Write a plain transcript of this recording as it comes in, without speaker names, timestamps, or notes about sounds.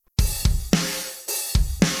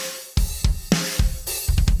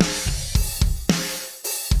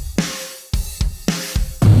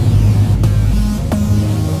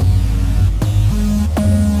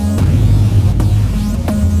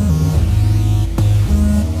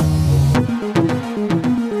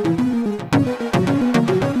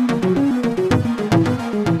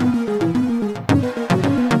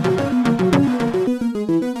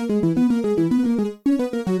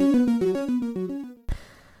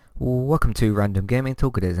Welcome to Random Gaming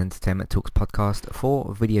Talk. It is Entertainment Talks podcast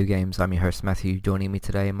for video games. I'm your host Matthew. Joining me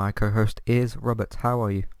today, my co-host is Robert. How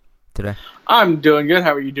are you today? I'm doing good.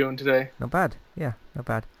 How are you doing today? Not bad. Yeah, not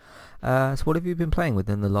bad. So what have you been playing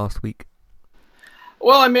within the last week?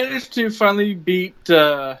 Well, I managed to finally beat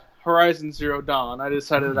Horizon Zero Dawn. I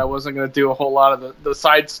decided I wasn't going to do a whole lot of the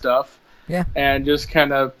side stuff Yeah. and just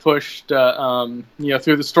kind of pushed through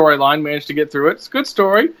the storyline. Managed to get through it. It's a good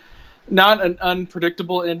story. Not an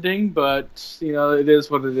unpredictable ending, but it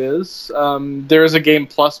is what it is. There is a game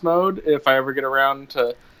plus mode. If I ever get around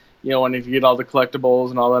to, when you get all the collectibles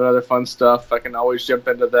and all that other fun stuff, I can always jump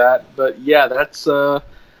into that. But yeah, that's done,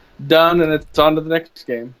 and it's on to the next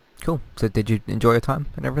game. Cool. So did you enjoy your time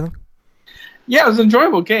and everything? Yeah, it was an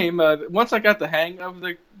enjoyable game. Once I got the hang of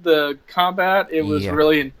the combat, it was Yeah.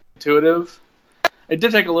 really intuitive. It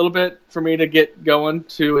did take a little bit for me to get going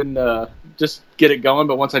and just get it going,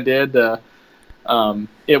 but once I did,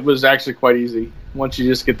 it was actually quite easy once you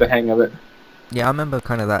just get the hang of it. Yeah, I remember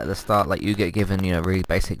kind of that at the start, like you get given, really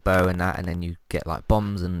basic bow and that, and then you get like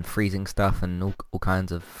bombs and freezing stuff and all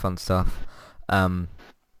kinds of fun stuff. And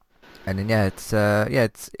then it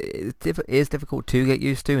is difficult to get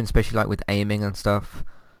used to, and especially like with aiming and stuff.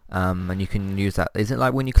 And you can use that. Is it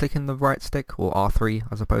like when you click in the right stick or R3,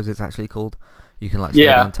 I suppose it's actually called? You can like slow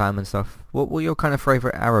Yeah. down time and stuff. What were your kind of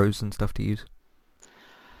favorite arrows and stuff to use?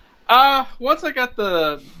 Once I got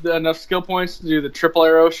the enough skill points to do the triple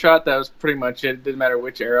arrow shot, that was pretty much it. It didn't matter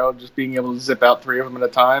which arrow, just being able to zip out three of them at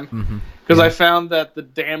a time. Mm-hmm. Because Yeah. I found that the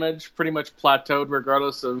damage pretty much plateaued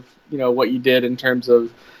regardless of what you did in terms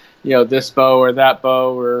of this bow or that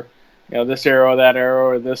bow or this arrow or that arrow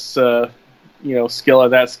or this skill or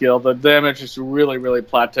that skill. The damage just really really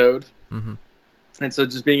plateaued, Mm-hmm. and so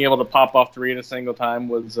just being able to pop off three at a single time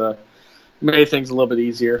was made things a little bit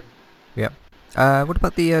easier. Yep. What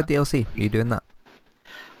about the DLC? Are you doing that?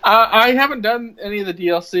 I haven't done any of the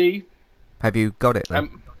DLC. Have you got it though?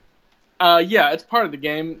 Yeah, it's part of the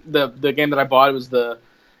game. The game that I bought was the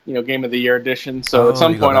Game of the Year edition. So at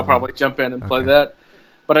some You got point I'll that one. probably jump in and play Okay. that.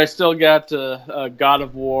 But I still got God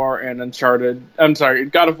of War and Uncharted. I'm sorry,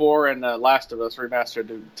 God of War and Last of Us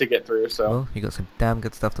remastered to get through. So Well, you got some damn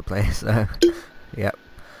good stuff to play. So, yep.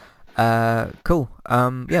 Cool.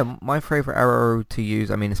 Yeah, my favorite arrow to use,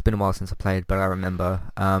 I mean, it's been a while since I played, but I remember,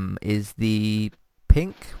 is the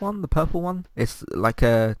pink one, the purple one. It's like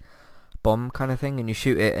a bomb kind of thing, and you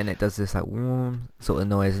shoot it, and it does this like sort of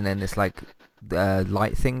noise, and then this like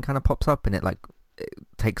light thing kind of pops up, and it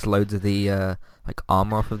takes loads of the like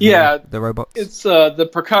armor off of yeah, the robots. it's the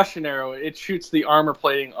percussion arrow. It shoots the armor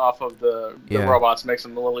plating off of the Yeah. robots, makes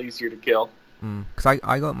them a little easier to kill. Because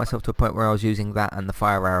I got myself to a point where I was using that and the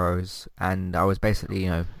fire arrows, and I was basically,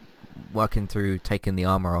 working through taking the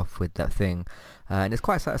armor off with that thing. And it's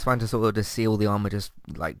quite satisfying to sort of just see all the armor just,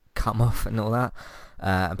 like, come off and all that.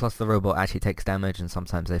 And plus the robot actually takes damage, and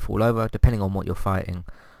sometimes they fall over, depending on what you're fighting.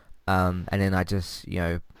 And then I just,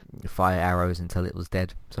 fire arrows until it was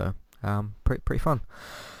dead. So, pretty fun.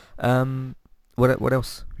 What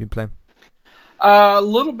else have you been playing? A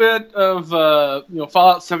little bit of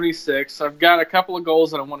Fallout 76. I've got a couple of goals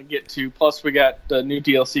that I want to get to. Plus, we got the new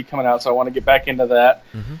DLC coming out, so I want to get back into that.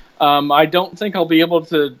 Mm-hmm. I don't think I'll be able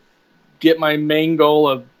to get my main goal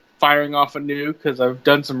of firing off a nuke because I've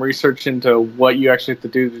done some research into what you actually have to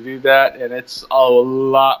do that, and it's a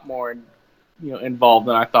lot more involved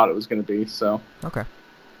than I thought it was going to be. So Okay.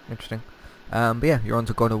 Interesting. But yeah, you're on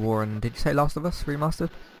to God of War, and did you say Last of Us Remastered?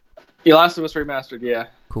 yeah, Last of Us Remastered, yeah.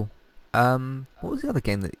 Cool. What was the other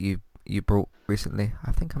game that you brought recently?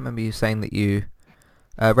 I think I remember you saying that you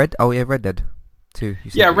Red Dead 2. You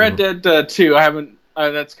said Yeah, that you Red brought. Dead 2. I haven't.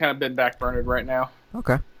 That's kind of been backburnered right now.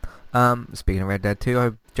 Okay. Speaking of Red Dead 2,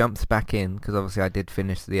 I jumped back in because obviously I did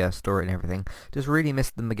finish the story and everything. Just really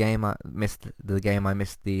missed the game. I missed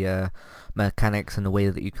the mechanics and the way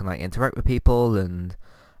that you can like interact with people and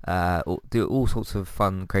do all sorts of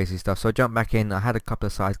fun, crazy stuff. So I jumped back in. I had a couple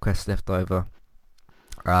of side quests left over.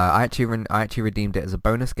 I actually redeemed it as a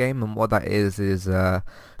bonus game, and what that is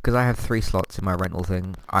because I have 3 slots in my rental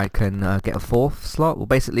thing, I can get a 4th slot. Well,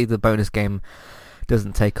 basically the bonus game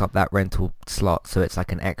doesn't take up that rental slot, so it's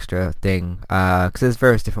like an extra thing. Because there's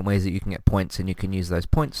various different ways that you can get points, and you can use those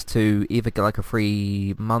points to either get like a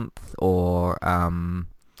free month or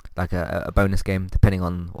like a bonus game, depending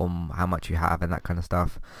on how much you have and that kind of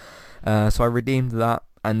stuff. So I redeemed that.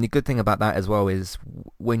 And the good thing about that as well is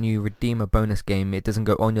when you redeem a bonus game, it doesn't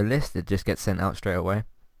go on your list, it just gets sent out straight away.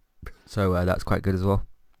 So that's quite good as well.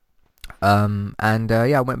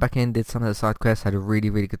 Yeah, I went back in, did some of the side quests, had a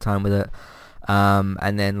really, really good time with it.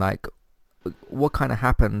 And then like what kind of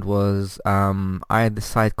happened was I had this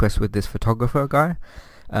side quest with this photographer guy,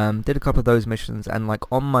 Did a couple of those missions, and like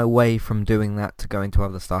on my way from doing that to going to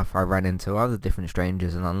other stuff, I ran into other different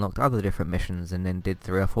strangers and unlocked other different missions, and then did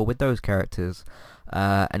 3 or 4 with those characters.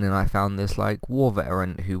 And then I found this like war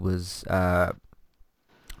veteran who was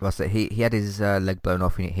he had his leg blown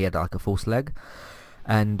off, and he had like a false leg,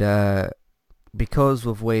 and because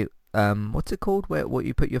of what's it called? What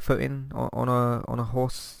you put your foot in on a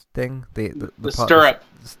horse thing? The stirrup.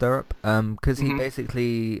 The stirrup. Because he Mhm.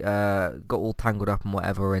 basically got all tangled up and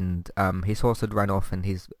whatever, and his horse had run off, and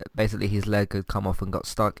his leg had come off and got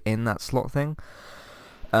stuck in that slot thing.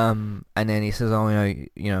 And then he says, "Oh,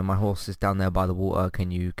 my horse is down there by the water.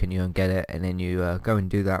 Can you go and get it?" And then you go and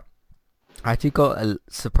do that. I actually got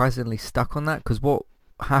surprisingly stuck on that, because what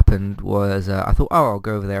happened was I thought, oh, I'll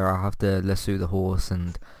go over there. I'll have to lasso the horse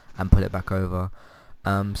and pull it back over.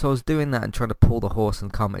 So I was doing that and trying to pull the horse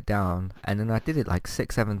and calm it down, and then I did it like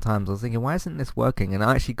 6-7 times. I was thinking, why isn't this working? And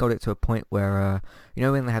I actually got it to a point where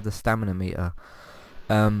when they have the stamina meter,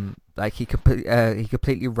 like he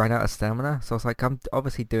completely ran out of stamina. So I was like, I'm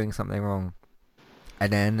obviously doing something wrong.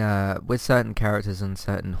 And then with certain characters and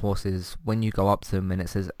certain horses, when you go up to them and it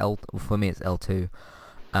says L, for me it's L2,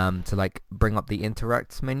 to like bring up the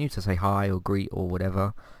interact menu to say hi or greet or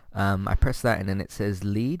whatever. I pressed that, and then it says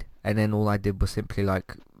lead, and then all I did was simply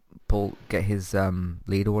like get his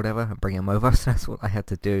lead or whatever and bring him over. So that's what I had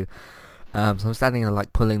to do. So I'm standing there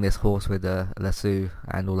like pulling this horse with a lasso,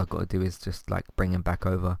 and all I've got to do is just like bring him back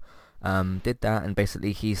over. Did that, and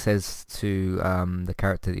basically he says to the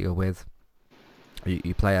character that you're with,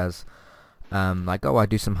 you play as, like, oh, I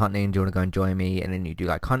do some hunting, do you want to go and join me? And then you do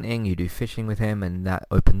like hunting, you do fishing with him, and that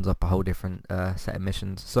opens up a whole different set of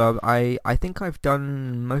missions. So I think I've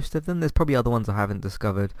done most of them. There's probably other ones I haven't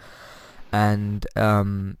discovered. And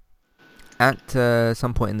at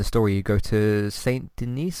some point in the story, you go to Saint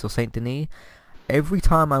Denis. Every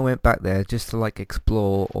time I went back there just to like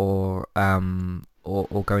explore or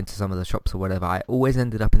go into some of the shops or whatever, I always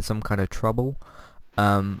ended up in some kind of trouble.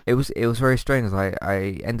 It was very strange.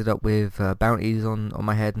 I ended up with bounties on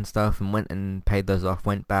my head and stuff, and went and paid those off,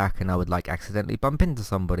 went back, and I would like accidentally bump into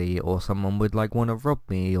somebody, or someone would like want to rob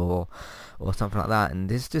me or something like that,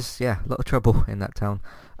 and it's just, a lot of trouble in that town.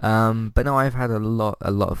 But no, I've had a lot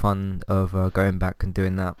of fun of going back and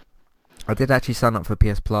doing that. I did actually sign up for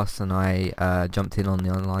PS Plus, and I jumped in on the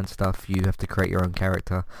online stuff. You have to create your own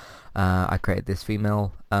character. I created this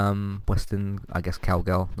female Western, I guess,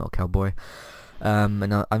 cowgirl, not cowboy.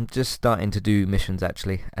 And I'm just starting to do missions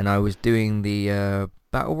actually, and I was doing the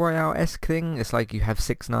Battle Royale-esque thing. It's like you have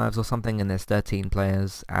 6 knives or something, and there's 13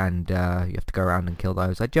 players, and you have to go around and kill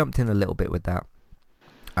those. I jumped in a little bit with that,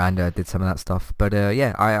 and did some of that stuff. But I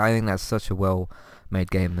think that's such a well-made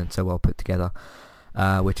game and so well put together,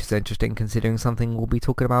 which is interesting considering something we'll be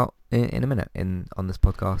talking about in a minute on this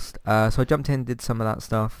podcast. So I jumped in, did some of that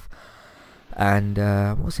stuff. And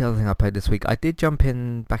what was the other thing I played this week? I did jump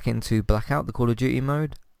back into Blackout, the Call of Duty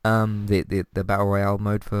mode, the Battle Royale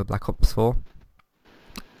mode for Black Ops 4.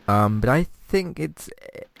 But I think it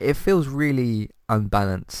feels really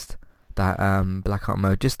unbalanced, that Blackout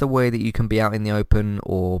mode. Just the way that you can be out in the open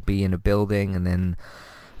or be in a building, and then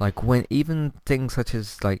like when even things such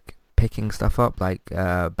as like picking stuff up, like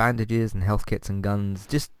bandages and health kits and guns,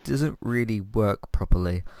 just doesn't really work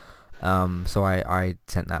properly. So I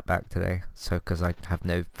sent that back today, because I have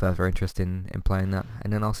no further interest in playing that,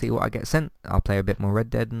 and then I'll see what I get sent. I'll play a bit more Red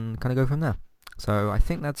Dead and kind of go from there. So I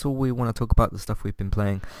think that's all we want to talk about, the stuff we've been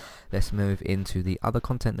playing. Let's move into the other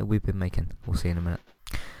content that we've been making. We'll see in a minute.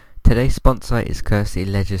 Today's sponsor is Kirsty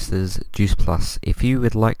Legister's Juice Plus. If you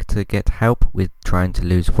would like to get help with trying to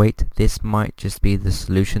lose weight, this might just be the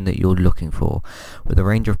solution that you're looking for. With a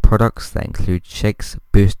range of products that include shakes,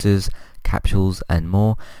 boosters, capsules and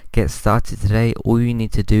more. Get started today. All you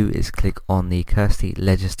need to do is click on the Kirsty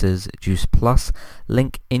Legister's Juice Plus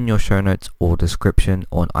link in your show notes or description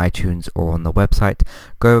on iTunes or on the website.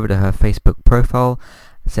 Go over to her Facebook profile,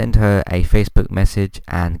 send her a Facebook message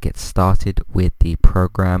and get started with the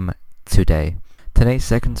program today. Today's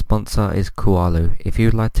second sponsor is Kualu. If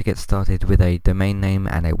you'd like to get started with a domain name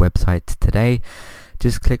and a website today,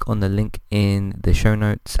 just click on the link in the show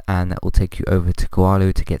notes and that will take you over to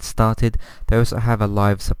Kualu to get started. They also have a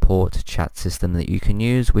live support chat system that you can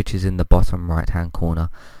use, which is in the bottom right hand corner.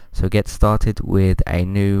 So get started with a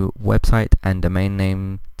new website and domain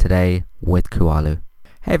name today with Kualu.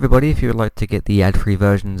 Hey everybody, if you would like to get the ad-free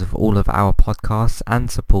versions of all of our podcasts and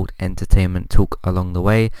support Entertainment Talk along the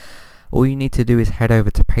way, all you need to do is head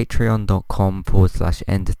over to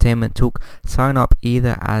patreon.com/entertainment talk. Sign up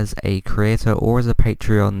either as a creator or as a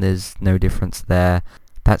Patreon. There's no difference there.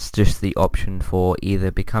 That's just the option for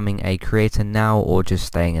either becoming a creator now or just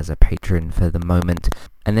staying as a patron for the moment.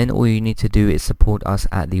 And then all you need to do is support us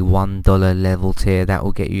at the $1 level tier. That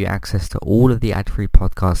will get you access to all of the ad-free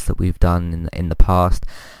podcasts that we've done in the past,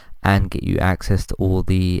 and get you access to all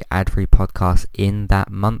the ad-free podcasts in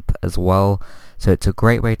that month as well. So it's a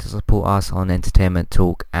great way to support us on Entertainment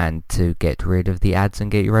Talk and to get rid of the ads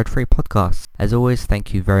and get your ad-free podcasts. As always,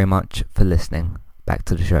 thank you very much for listening. Back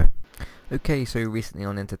to the show. Okay, so recently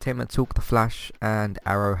on Entertainment Talk, The Flash and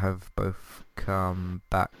Arrow have both come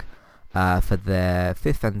back for their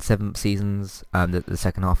 5th and 7th seasons. The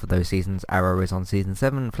second half of those seasons. Arrow is on season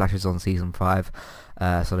 7, Flash is on season 5.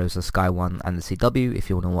 So those are Sky One and the CW if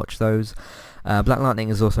you want to watch those. Black Lightning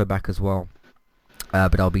is also back as well.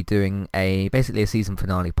 But I'll be doing basically a season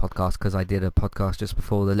finale podcast, because I did a podcast just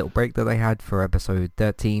before the little break that they had for episode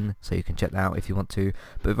 13, so you can check that out if you want to.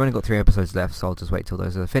 But we've only got 3 episodes left, so I'll just wait till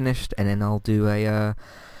those are finished, and then I'll do a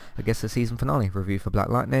season finale review for Black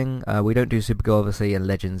Lightning. We don't do Supergirl, obviously, and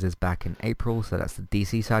Legends is back in April, so that's the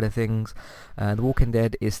DC side of things. The Walking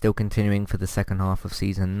Dead is still continuing for the second half of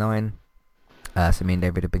season 9. So me and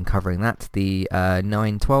David have been covering that. The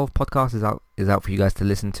 9/12 podcast is out for you guys to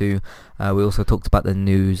listen to. We also talked about the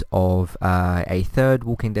news of a third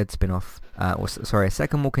Walking Dead spin-off, a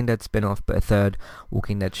second Walking Dead spin-off, but a third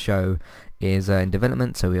Walking Dead show is in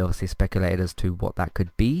development, so we obviously speculated as to what that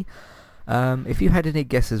could be. If you had any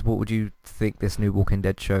guesses, what would you think this new Walking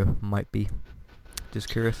Dead show might be? Just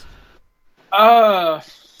curious.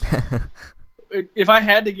 If I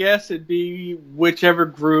had to guess, it'd be whichever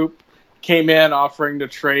group came in offering to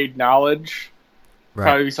trade knowledge. Right.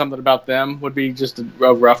 Probably something about them would be just a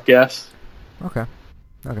rough guess. Okay.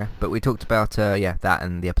 But we talked about that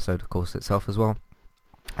and the episode, of course, itself as well.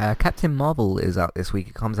 Captain Marvel is out this week.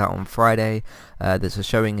 It comes out on Friday. There's a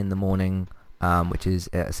showing in the morning, which is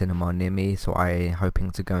at a cinema near me, so I'm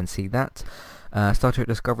hoping to go and see that. Star Trek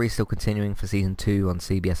Discovery is still continuing for season 2 on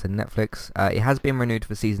CBS and Netflix. It has been renewed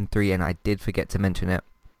for season 3, and I did forget to mention it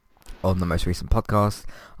on the most recent podcast.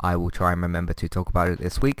 I will try and remember to talk about it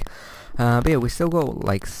this week. But yeah, we still got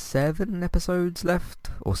like 7 episodes left,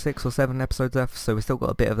 or 6 or 7 episodes left, so we still got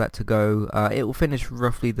a bit of that to go. It will finish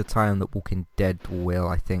roughly the time that Walking Dead will,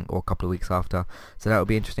 I think, or a couple of weeks after, so that will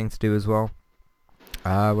be interesting to do as well.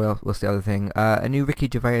 Well, what's the other thing? A new Ricky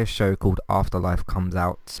Gervais show called Afterlife comes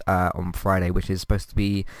out on Friday, which is supposed to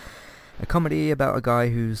be a comedy about a guy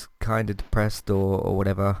who's kind of depressed or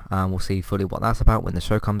whatever. We'll see fully what that's about when the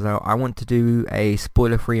show comes out. I want to do a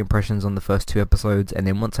spoiler-free impressions on the first 2 episodes, and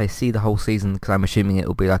then once I see the whole season, because I'm assuming it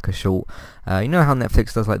will be like a short, you know how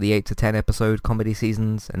Netflix does like the 8 to 10 episode comedy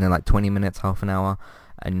seasons, and they're like 20 minutes, half an hour,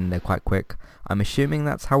 and they're quite quick. I'm assuming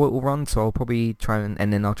that's how it will run, so I'll probably try and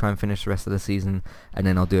then I'll try and finish the rest of the season, and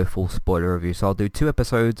then I'll do a full spoiler review. So I'll do 2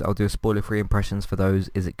 episodes, I'll do spoiler-free impressions for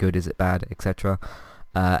those, is it good, is it bad, etc.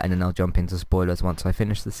 And then I'll jump into spoilers once I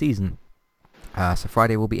finish the season. So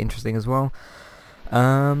Friday will be interesting as well.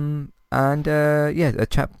 A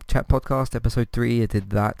chat podcast, episode 3, I did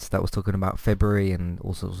that. That was talking about February and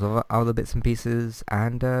all sorts of other bits and pieces.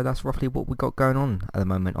 And that's roughly what we got going on at the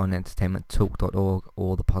moment on entertainmenttalk.org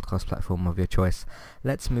or the podcast platform of your choice.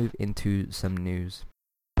 Let's move into some news.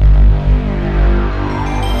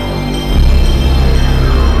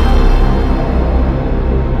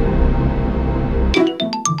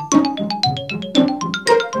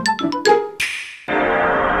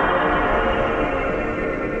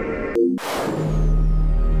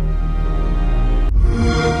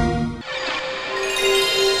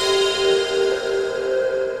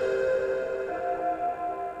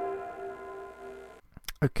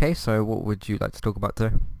 Okay, so what would you like to talk about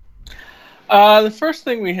today? The first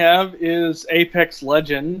thing we have is Apex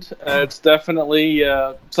Legend. It's definitely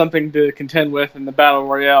something to contend with in the Battle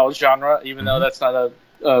Royale genre, even though that's not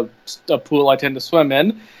a pool I tend to swim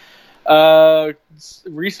in. Respawn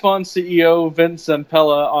CEO Vince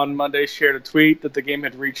Zampella on Monday shared a tweet that the game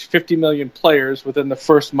had reached 50 million players within the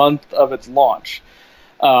first month of its launch.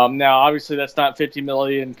 Now, obviously, that's not 50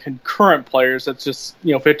 million concurrent players. That's just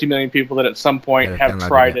 50 million people that at some point have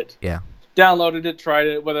tried it. Yeah. Downloaded it, tried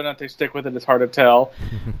it. Whether or not they stick with it is hard to tell.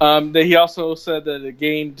 He also said that it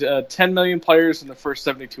gained 10 million players in the first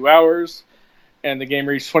 72 hours, and the game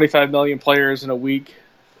reached 25 million players in a week.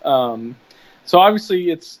 So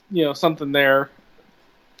obviously, it's something there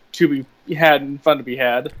to be had and fun to be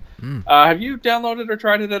had. Have you downloaded or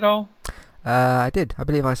tried it at all? I did. I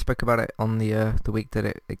believe I spoke about it on the week that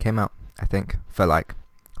it came out, I think, for like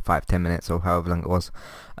 5-10 minutes or however long it was.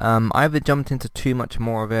 I haven't jumped into too much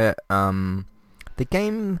more of it. The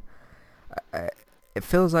game, it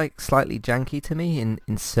feels like slightly janky to me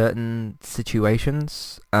in certain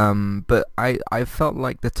situations, but I felt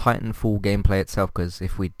like the Titanfall gameplay itself, because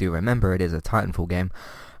if we do remember, it is a Titanfall game,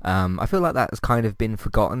 I feel like that has kind of been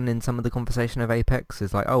forgotten in some of the conversation of Apex.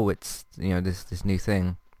 It's like, oh, it's this new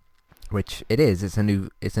thing, which it is. It's a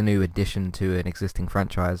new addition to an existing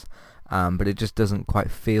franchise. But it just doesn't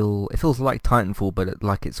quite feel. It feels like Titanfall, but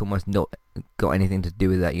like it's almost not got anything to do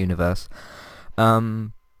with that universe.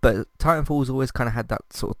 But Titanfall's always kind of had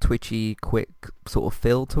that sort of twitchy, quick sort of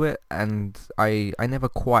feel to it, and I never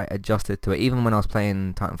quite adjusted to it, even when I was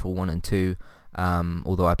playing Titanfall 1 and 2,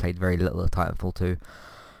 although I played very little of Titanfall 2.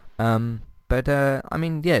 But I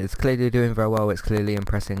mean, yeah, it's clearly doing very well. It's clearly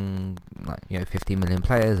impressing, 15 million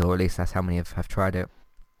players, or at least that's how many have tried it.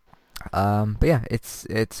 But yeah, it's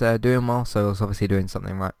doing well, so it's obviously doing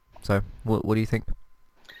something right. So, what do you think?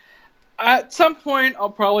 At some point,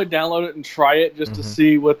 I'll probably download it and try it just to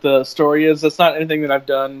see what the story is. That's not anything that I've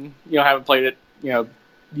done. I haven't played it,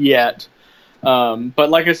 yet. But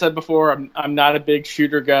like I said before, I'm not a big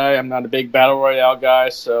shooter guy. I'm not a big battle royale guy.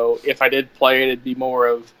 So if I did play it, it'd be more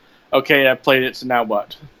of, okay, I played it, so now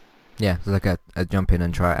what? Yeah, it's like a jump in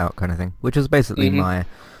and try it out kind of thing, which is basically my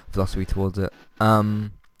philosophy towards it.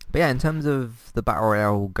 But yeah, in terms of the battle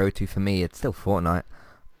royale go-to for me, it's still Fortnite.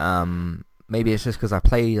 Maybe it's just because I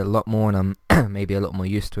played a lot more and I'm maybe a lot more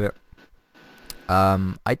used to it.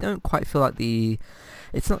 I don't quite feel like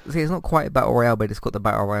it's not quite a battle royale, but it's got the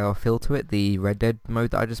battle royale feel to it. The Red Dead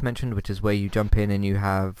mode that I just mentioned, which is where you jump in and you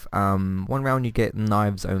have one round you get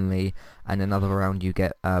knives only, and another round you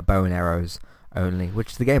get bow and arrows only.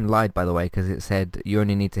 Which the game lied, by the way, because it said you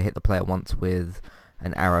only need to hit the player once with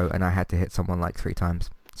an arrow, and I had to hit someone like 3 times.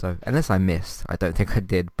 So unless I missed, I don't think I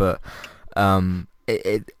did, but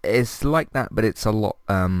it's like that, but it's a lot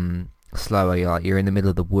slower. You're in the middle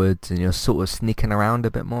of the woods and you're sort of sneaking around a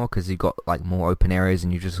bit more because you've got like more open areas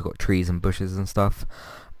and you've just got trees and bushes and stuff.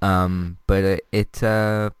 But it's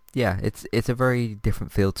a very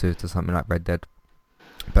different feel to something like Red Dead.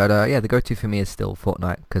 But yeah, the go-to for me is still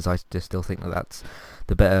Fortnite because I just still think that's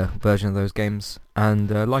the better version of those games. And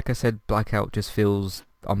like I said, Blackout just feels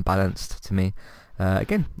unbalanced to me.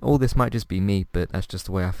 Again, all this might just be me, but that's just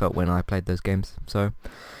the way I felt when I played those games. So,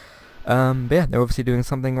 but yeah, they're obviously doing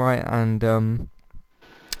something right, and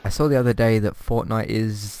I saw the other day that Fortnite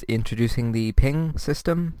is introducing the ping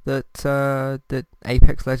system that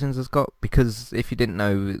Apex Legends has got, because if you didn't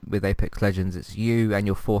know, with Apex Legends, it's you and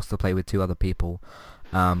you're forced to play with 2 other people.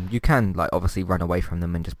 You can, obviously run away from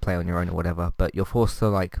them and just play on your own or whatever, but you're forced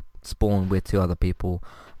to, spawn with 2 other people.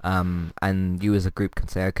 And you as a group can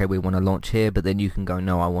say, okay, we want to launch here, but then you can go,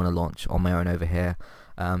 no, I want to launch on my own over here.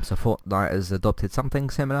 So Fortnite has adopted something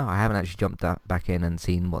similar. I haven't actually jumped back in and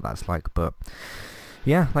seen what that's like, but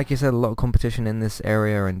yeah, like you said, a lot of competition in this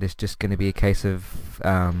area, and it's just going to be a case of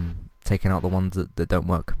taking out the ones that don't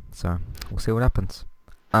work. So we'll see what happens.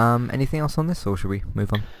 Anything else on this, or should we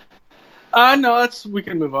move on? No, we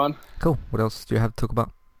can move on. Cool. What else do you have to talk about?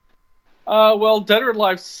 Well, Dead or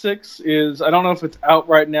Alive 6 is, I don't know if it's out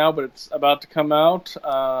right now, but it's about to come out.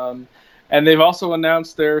 And they've also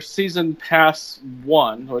announced their Season Pass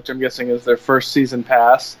 1, which I'm guessing is their first Season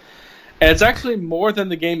Pass. And it's actually more than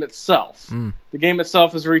the game itself. The game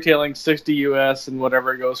itself is retailing $60 US and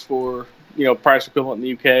whatever it goes for, price equivalent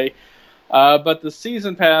in the UK. But the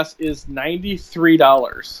Season Pass is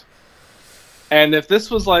 $93. And if this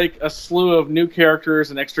was like a slew of new characters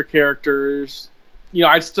and extra characters,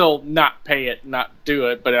 I'd still not pay it, not do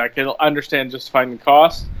it, but I can understand justifying the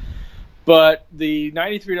cost. But the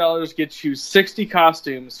 $93 gets you 60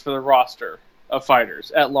 costumes for the roster of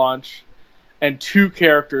fighters at launch, and 2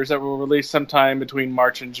 characters that will release sometime between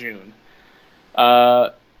March and June.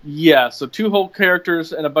 Yeah, so 2 whole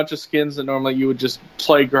characters and a bunch of skins that normally you would just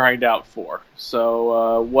play grind out for.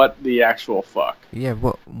 So what the actual fuck? Yeah,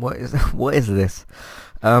 what is this?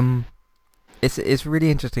 It's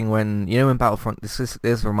really interesting when in Battlefront.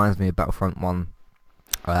 This reminds me of Battlefront 1.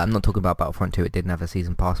 I'm not talking about Battlefront 2. It didn't have a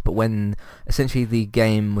season pass, but when essentially the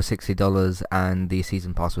game was $60 and the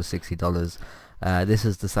season pass was $60, this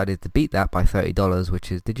has decided to beat that by $30,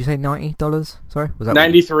 which is, did you say $90? Sorry, was that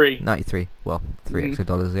 93? 93. Well, $3 extra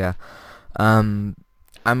dollars. Yeah.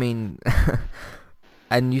 I mean,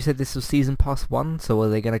 and you said this was season pass 1, so are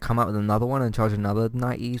they going to come out with another one and charge another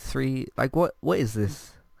 93? Like, what is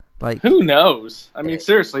this? Like, who knows? I mean,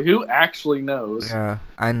 seriously, who actually knows? Yeah,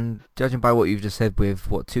 and judging by what you've just said with,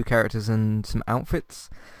 2 characters and some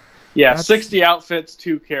outfits? Yeah, 60 outfits,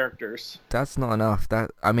 2 characters. That's not enough.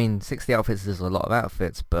 60 outfits is a lot of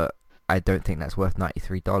outfits, but I don't think that's worth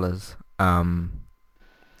 $93. I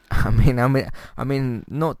mean,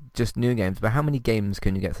 not just new games, but how many games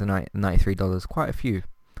can you get for $93? Quite a few.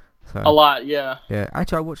 So, a lot, yeah. Yeah,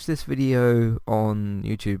 actually, I watched this video on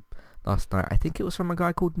YouTube last night. I think it was from a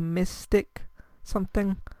guy called Mystic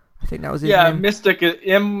something. I think that was his Yeah, name. Mystic,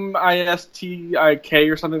 Mistik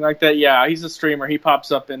or something like that. Yeah, he's a streamer. He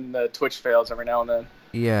pops up in the Twitch fails every now and then.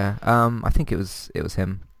 Yeah, I think it was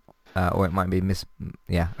him, or it might be Miss.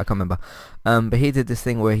 Yeah, I can't remember. But he did this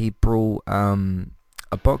thing where he brought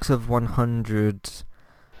a box of 100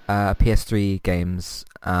 PS3 games,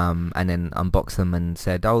 and then unboxed them and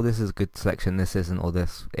said, "Oh, this is a good selection. This isn't, or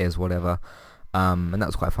this is whatever." And that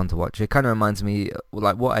was quite fun to watch. It kind of reminds me,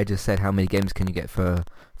 like what I just said. How many games can you get for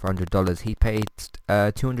 $100? He paid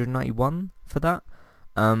 291 for that.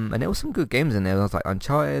 And there was some good games in there. There was like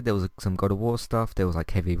Uncharted, there was some God of War stuff, there was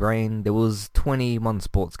like Heavy Rain, there was 21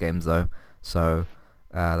 sports games though, so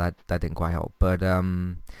that didn't quite help. But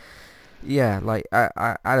yeah, like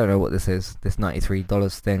I don't know what this is, this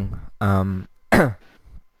 $93 thing.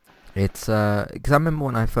 It's because I remember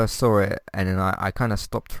when I first saw it, and then I kind of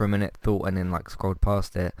stopped for a minute, thought, and then like scrolled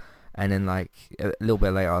past it, and then like a little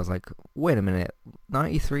bit later I was like, wait a minute,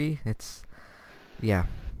 93? It's yeah.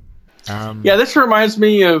 Yeah, this reminds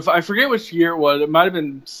me of, I forget which year it was. It might have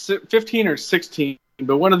been 15 or 16,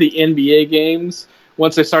 but one of the NBA games,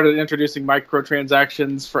 once they started introducing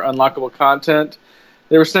microtransactions for unlockable content,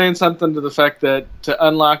 they were saying something to the fact that to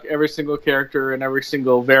unlock every single character and every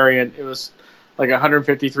single variant, it was like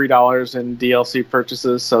 $153 in DLC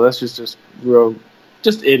purchases. So that's just real,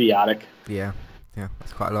 just idiotic. Yeah, yeah,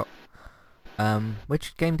 that's quite a lot.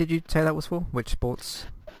 Which game did you say that was for? Which sports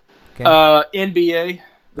game? NBA,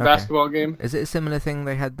 the Okay. basketball game. Is it a similar thing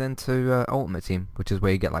they had then to Ultimate Team, which is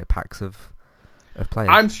where you get like packs of players?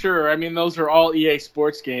 I'm sure. I mean, those are all EA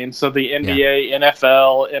Sports games. So the Yeah. NBA,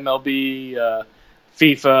 NFL, MLB,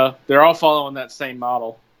 FIFA, they're all following that same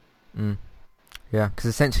model. Mm. Yeah, because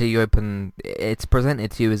essentially it's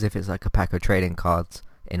presented to you as if it's like a pack of trading cards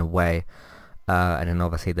in a way, and then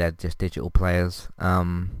obviously they're just digital players.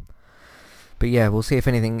 But yeah, we'll see if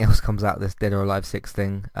anything else comes out of this Dead or Alive 6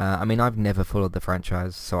 thing. I mean, I've never followed the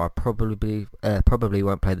franchise, so I probably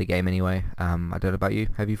won't play the game anyway. I don't know about you.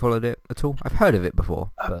 Have you followed it at all? I've heard of it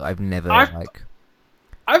before, but I've never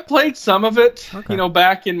I've played some of it. Okay. You know,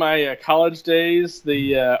 back in my college days,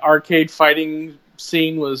 the arcade fighting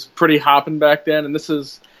scene was pretty hopping back then, and this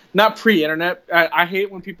is not pre-internet. I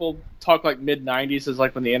hate when people talk like mid-90s as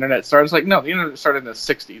like when the internet started. It's like, no, the internet started in the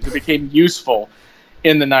 60s. It became useful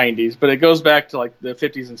in the 90s, but it goes back to like the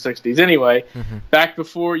 50s and 60s. Anyway, back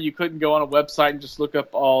before you couldn't go on a website and just look up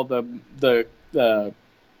all the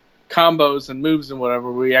combos and moves and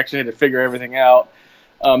whatever, we actually had to figure everything out.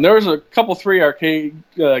 There was a couple, 3 arcade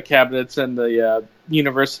cabinets in the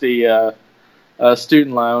university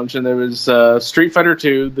student lounge, and there was Street Fighter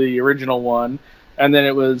 2, the original one, and then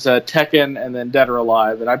it was Tekken, and then Dead or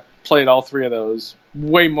Alive, and I played all 3 of those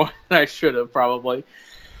way more than I should have probably.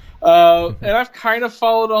 And I've kind of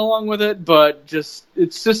followed along with it, but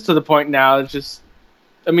it's just to the point now. It's just,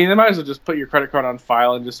 I mean, they might as well just put your credit card on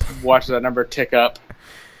file and just watch that number tick up.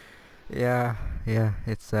 Yeah,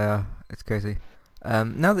 it's crazy.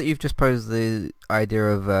 Now that you've just posed the idea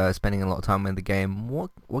of spending a lot of time in the game,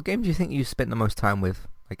 what game do you think you spent the most time with,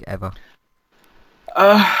 like ever?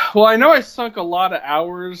 Well, I know I sunk a lot of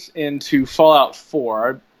hours into Fallout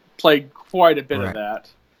 4. I played quite a bit of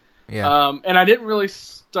that. Yeah. And I didn't really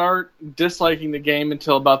start disliking the game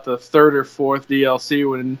until about the 3rd or 4th DLC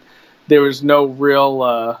when there was no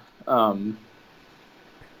real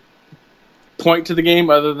point to the game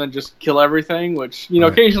other than just kill everything, which, you know,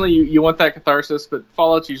 occasionally you want that catharsis, but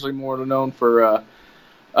Fallout's usually more known for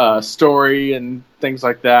story and things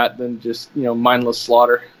like that than just, you know, mindless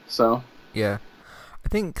slaughter. So Yeah. I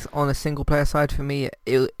think on a single player side for me,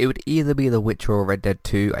 it would either be The Witcher or Red Dead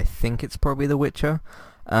 2. I think it's probably The Witcher.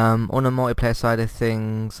 On a multiplayer side of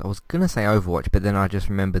things, I was going to say Overwatch, but then I just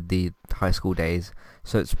remembered the high school days.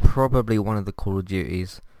 So it's probably one of the Call of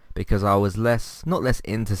Duties, because I was not less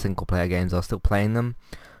into single player games, I was still playing them.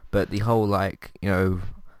 But the whole, like, you know,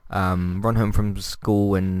 run home from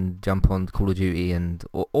school and jump on Call of Duty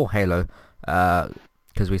or Halo,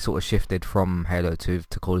 because we sort of shifted from Halo to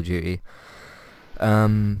Call of Duty.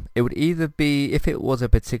 It would either be, if it was a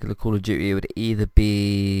particular Call of Duty, it would either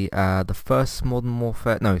be the first Modern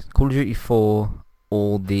Warfare, no, Call of Duty 4,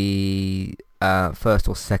 or the first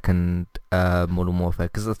or second Modern Warfare,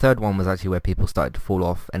 because the third one was actually where people started to fall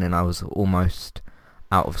off, and then I was almost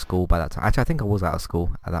out of school by that time. Actually, I think I was out of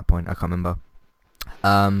school at that point, I can't remember.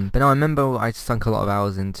 But no, I remember I sunk a lot of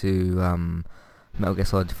hours into Metal Gear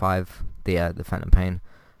Solid 5, the Phantom Pain.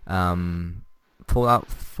 Fallout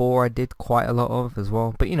 4 I did quite a lot of as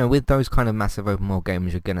well, but you know, with those kind of massive open world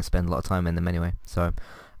games, you're gonna spend a lot of time in them anyway. So,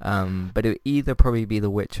 but it would either probably be The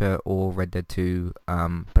Witcher or Red Dead 2.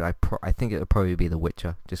 But I think it would probably be The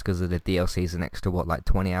Witcher, just because of the DLCs, an extra like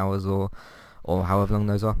 20 hours or or however long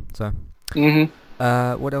those are. So, hmm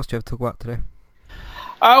what else do you have to talk about today?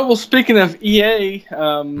 Well, speaking of EA,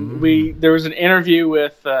 Mm. there was an interview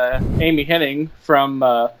with Amy Hennig from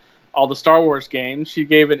all the Star Wars games. She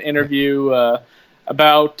gave an Yep. interview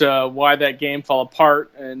about why that game fell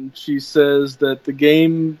apart, and she says that the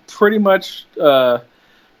game pretty much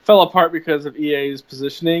fell apart because of EA's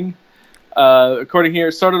positioning. According here,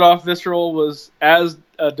 it started off Visceral was as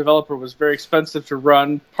a developer was very expensive to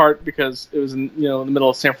run, part because it was in the middle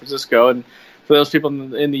of San Francisco, and for those people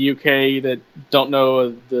in the UK that don't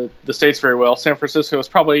know the states very well, San Francisco is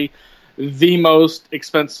probably the most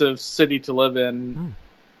expensive city to live Mm.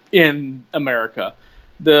 in America.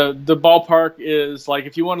 The ballpark is like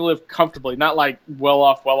if you want to live comfortably, not like well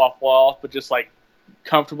off, but just like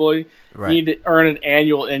comfortably, you Right. need to earn an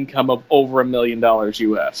annual income of over $1 million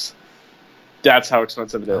US. That's how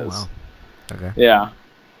expensive it Oh is. wow. Okay. Yeah.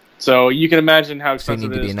 So you can imagine how So you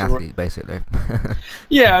expensive need to it be is an to. athlete, basically.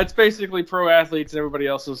 Yeah, it's basically pro athletes and everybody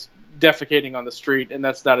else is defecating on the street, and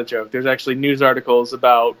that's not a joke. There's actually news articles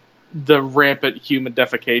about the rampant human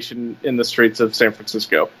defecation in the streets of San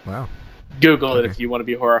Francisco. Wow. Google it Okay. if you want to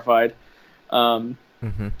be horrified. Um,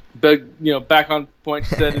 Mhm. but back on point,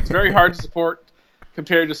 she said it's very hard to support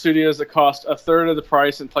compared to studios that cost a third of the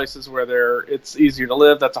price in places where it's easier to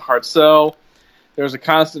live. That's a hard sell. There was a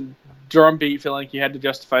constant drumbeat feeling like you had to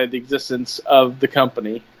justify the existence of the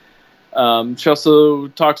company. She also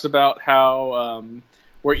talks about how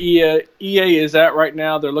where EA is at right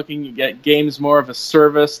now, they're looking at games more of a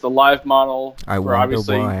service, the live model, I where wonder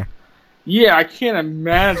obviously, why. yeah, I can't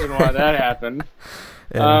imagine why that happened.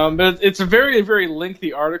 Yeah. But it's a very, very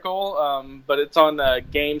lengthy article, but it's on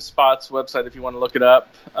GameSpot's website if you want to look it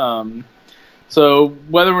up. So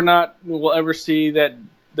whether or not we'll ever see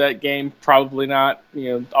that game, probably not.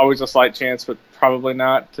 Always a slight chance, but probably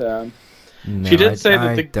not. She No, did say that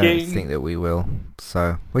I the don't game, think that we will.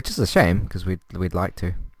 So, which is a shame because we'd like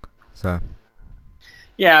to. So,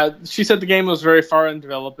 yeah, she said the game was very far in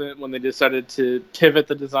development when they decided to pivot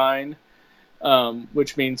the design,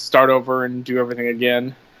 which means start over and do everything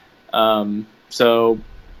again. So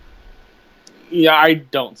yeah, I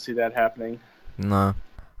don't see that happening. no.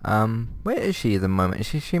 Where is she at the moment?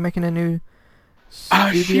 Is she making a new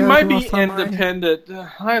She studio the might last be time independent.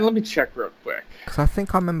 Let me check real quick. Because I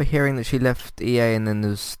think I remember hearing that she left EA and then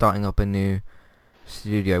was starting up a new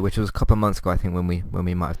studio, which was a couple of months ago, I think, when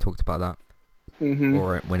we might have talked about that, hmm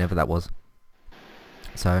or whenever that was.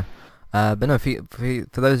 So, but no,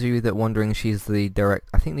 for those of you that are wondering, she's the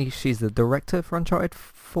I think she's the director for Uncharted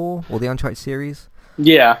 4 or the Uncharted series.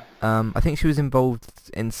 Yeah, I think she was involved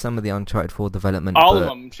in some of the Uncharted 4 development, all of but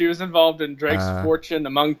them. She was involved in Drake's uh, Fortune,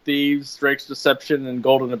 Among Thieves, Drake's Deception, and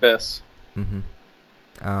Golden Abyss. mhm,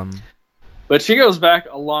 um, But she goes back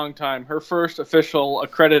a long time. Her first official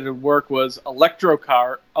accredited work was Electro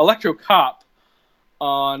Cop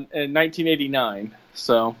in 1989.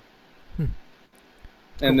 So, hmm,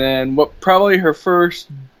 and cool. then what probably her first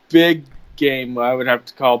big game I would have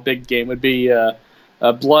to call big game would be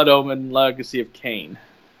Blood Omen Legacy of Kain,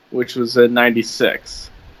 which was in '96.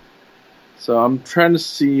 So I'm trying to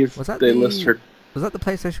see if Was that they list the her. was that the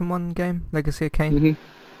PlayStation 1 game, Legacy of Kain? hmm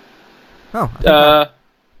Oh, I think I Uh,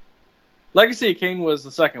 Legacy of Kain was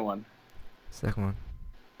the second one. second one.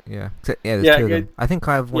 Yeah, yeah. There's Yeah, two of them. I think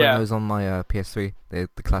I have one of yeah, those on my PS3. The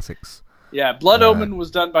classics. yeah. Blood Uh, Omen was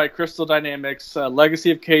done by Crystal Dynamics.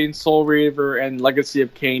 Legacy of Kain, Soul Reaver, and Legacy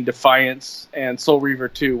of Kain Defiance, and Soul Reaver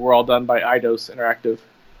 2 were all done by Eidos Interactive.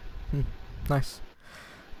 hmm, nice.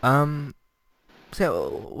 Um,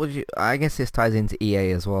 so would you? I guess this ties into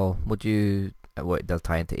EA as well. Would you? Well, it does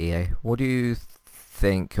tie into EA. What do you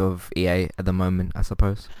think of EA at the moment? I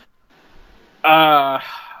suppose. Uh,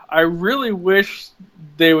 I really wish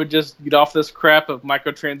they would just get off this crap of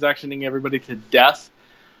microtransactioning everybody to death.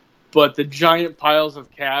 But the giant piles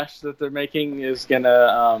of cash that they're making is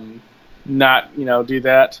gonna not do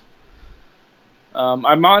that.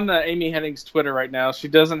 I'm on Amy Hennig's Twitter right now. She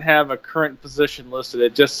doesn't have a current position listed.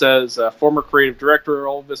 It just says former creative director,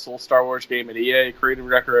 Old Vissel Star Wars game at EA, creative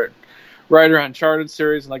director, writer on Uncharted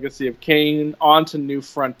series, and Legacy of Kain, on to New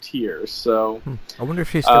Frontiers. So, I wonder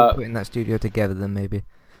if she's still putting that studio together. Then maybe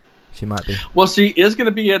she might be. well, she is going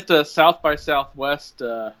to be at South by Southwest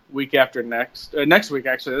week after next week.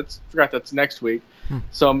 Actually, forgot that's next week.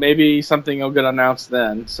 So maybe something will get announced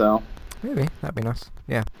then. So Maybe that'd be nice.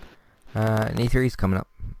 Yeah. And E3's coming up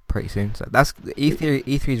pretty soon, so that's E3.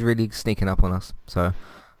 E3's really sneaking up on us. So,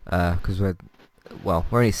 because we're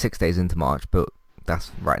only 6 days into March, but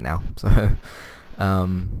that's right now. So,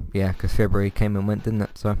 yeah, because February came and went, didn't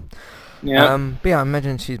it? So, yeah. but yeah, I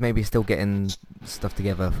imagine she's maybe still getting stuff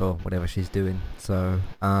together for whatever she's doing. So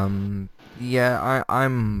yeah, I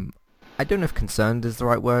don't know if concerned is the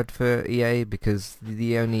right word for EA, because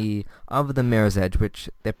the only other than Mirror's Edge, which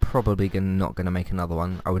they're probably not gonna make another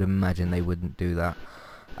one. I would imagine they wouldn't do that,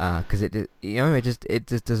 because it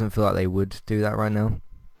just doesn't feel like they would do that right now.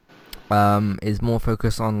 Is more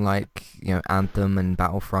focused on like Anthem and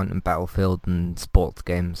Battlefront and Battlefield and sports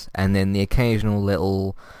games, and then the occasional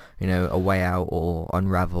little A Way Out or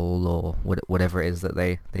Unravel or whatever it is that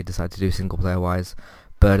they decide to do single player wise.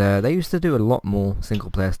 But they used to do a lot more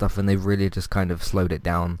single player stuff, and they've really just kind of slowed it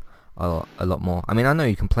down a lot more. I mean, I know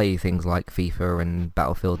you can play things like FIFA and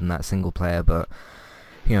Battlefield and that single player, but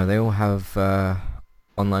they all have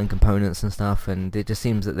online components and stuff, and it just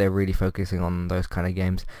seems that they're really focusing on those kind of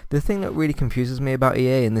games. The thing that really confuses me about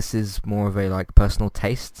EA, and this is more of a like personal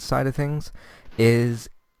taste side of things, is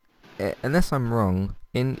unless I'm wrong,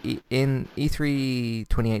 in E3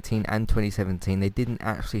 2018 and 2017 they didn't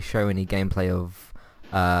actually show any gameplay of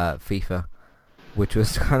FIFA, which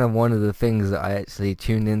was kind of one of the things that I actually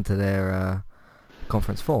tuned into their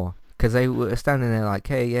conference for. Because they were standing there like,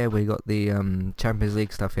 hey, yeah, we got the Champions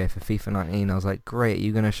League stuff here for FIFA 19. I was like, great, are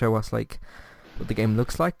you going to show us like what the game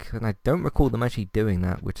looks like? And I don't recall them actually doing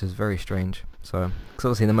that, which is very strange. So, because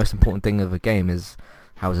obviously the most important thing of a game is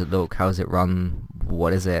how does it look, how does it run,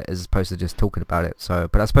 what is it, as opposed to just talking about it. So,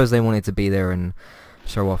 but I suppose they wanted to be there and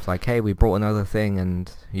show off like, hey, we brought another thing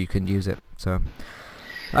and you can use it. So,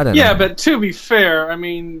 I don't know. Yeah, but to be fair, I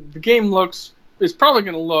mean, the game is probably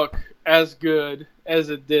going to look as good as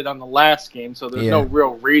it did on the last game, so there's no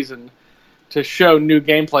real reason to show new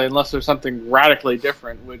gameplay unless there's something radically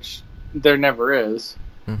different, which there never is.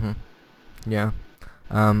 Yeah.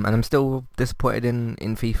 And I'm still disappointed in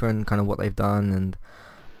FIFA and kind of what they've done,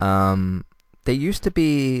 and there used to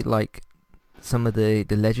be like some of the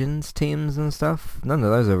Legends teams and stuff. None of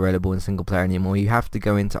those are available in single player anymore. You have to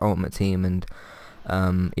go into Ultimate Team and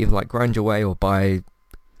either like grind your way or buy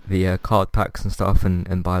the card packs and stuff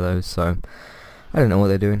and buy those. So I don't know what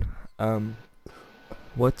they're doing.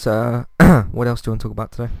 What else do you want to talk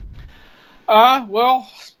about today? Well,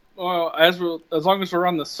 as long as we're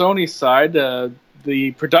on the Sony side,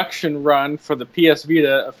 the production run for the PS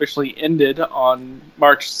Vita officially ended on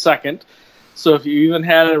March 2nd. So if you even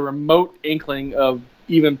had a remote inkling of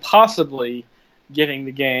even possibly getting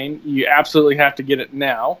the game, you absolutely have to get it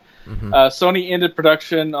now. Sony ended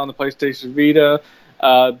production on the PlayStation Vita.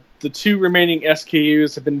 The two remaining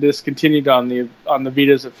SKUs have been discontinued on the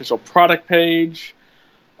Vita's official product page.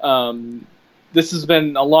 This has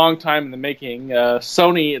been a long time in the making.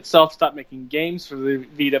 Sony itself stopped making games for the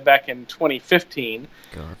Vita back in 2015.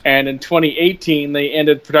 God. And in 2018, they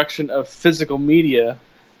ended production of physical media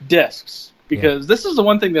discs. Because this is the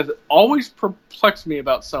one thing that always perplexed me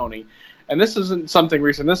about Sony. And this isn't something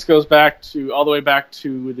recent. This goes back to all the way back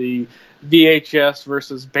to the VHS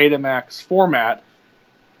versus Betamax format.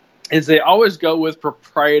 Is they always go with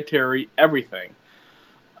proprietary everything.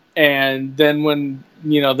 And then when,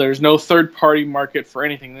 there's no third-party market for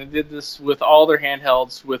anything, they did this with all their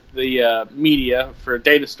handhelds with the media for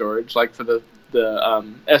data storage, like for the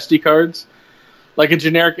SD cards. Like a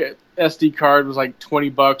generic SD card was like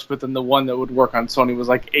 $20, but then the one that would work on Sony was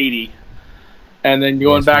like $80. And then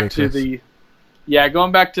going back to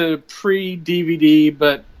pre-DVD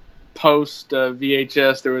but post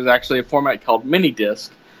VHS, there was actually a format called mini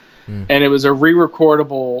disc. And it was a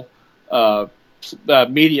re-recordable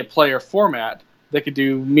media player format that could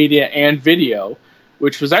do media and video,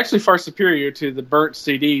 which was actually far superior to the burnt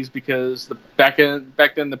CDs, because back then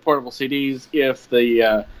the portable CDs, if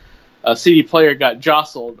the CD player got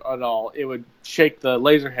jostled at all, it would shake the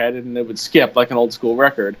laser head and it would skip like an old school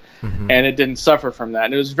record, and it didn't suffer from that.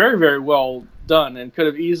 And it was very, very well done and could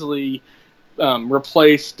have easily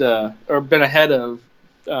replaced or been ahead of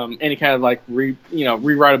any kind of like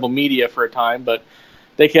rewritable media for a time, but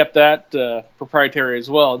they kept that proprietary as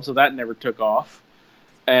well, and so that never took off.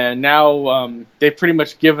 And now they've pretty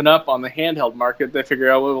much given up on the handheld market. They figure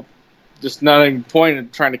out, well, just not any point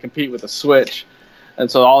in trying to compete with a Switch, and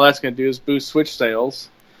so all that's going to do is boost Switch sales.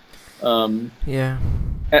 And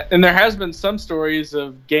there has been some stories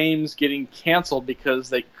of games getting canceled because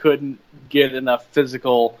they couldn't get enough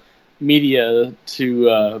physical media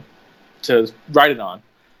to write it on.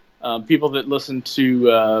 People that listen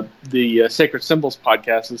to the Sacred Symbols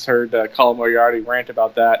podcast has heard Colin Moriarty rant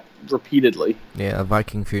about that repeatedly. Yeah, a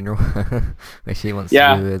Viking funeral, which he wants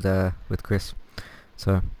to do with Chris.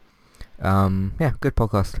 So, good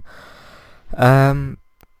podcast. I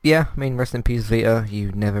mean, rest in peace, Vita.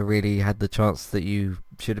 You never really had the chance that you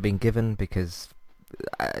should have been given, because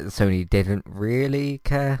Sony didn't really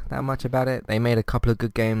care that much about it. They made a couple of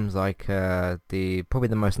good games, like the probably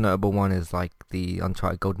the most notable one is like the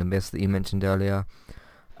Uncharted Golden Abyss that you mentioned earlier.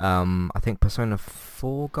 I think Persona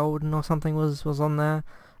 4 Golden or something was on there.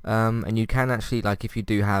 And you can actually, like, if you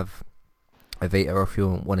do have a Vita, or if you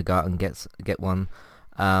want to go out and get one,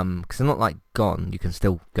 because they're not like gone, you can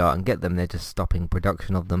still go out and get them. They're just stopping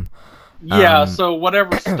production of them. Yeah, so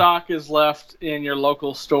whatever stock is left in your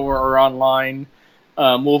local store or online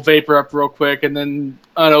will vapor up real quick, and then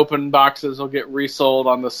unopened boxes will get resold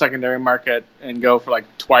on the secondary market and go for like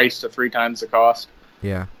twice to three times the cost.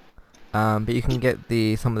 Yeah. But you can get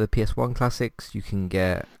some of the PS1 classics. You can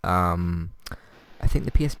get I think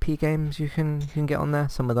the PSP games you can get on there.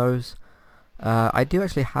 Some of those. I do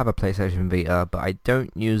actually have a PlayStation Vita, but I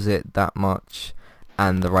don't use it that much,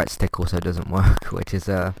 and the right stick also doesn't work, which is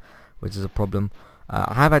a problem.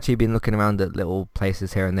 I have actually been looking around at little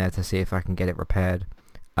places here and there to see if I can get it repaired.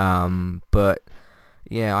 But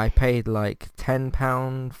yeah, I paid like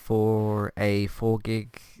 £10 for a 4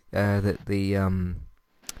 gig their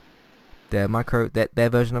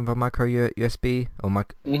version of a micro USB or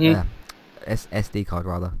SD card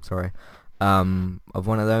rather. Sorry, of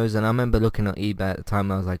one of those. And I remember looking at eBay at the time,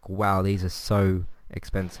 and I was like, wow, these are so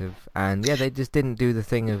expensive. And yeah, they just didn't do the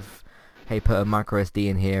thing of, hey, put a micro SD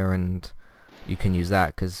in here and you can use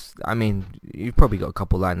that, because I mean, you've probably got a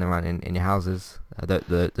couple lying around in your houses,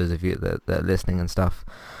 those of you that are listening and stuff.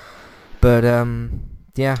 But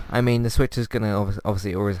yeah, I mean, the Switch is gonna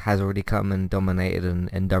obviously has already come and dominated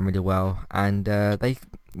and done really well, and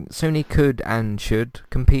Sony could and should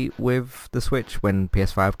compete with the Switch when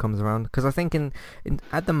PS5 comes around, because I think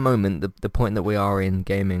at the moment the point that we are in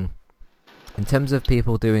gaming, in terms of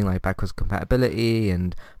people doing like backwards compatibility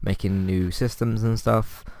and making new systems and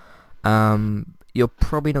stuff, you're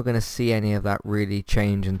probably not going to see any of that really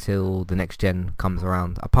change until the next gen comes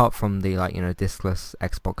around. Apart from the discless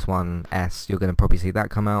Xbox One S, you're going to probably see that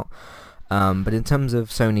come out. But in terms of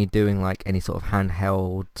Sony doing like any sort of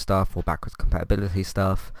handheld stuff or backwards compatibility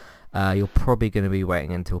stuff, you're probably going to be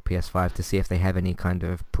waiting until PS5 to see if they have any kind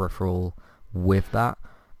of peripheral with that.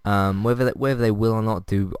 Whether they will or not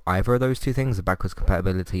do either of those two things, the backwards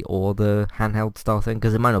compatibility or the handheld style thing,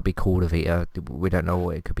 because it might not be called a Vita. We don't know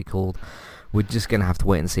what it could be called. We're just going to have to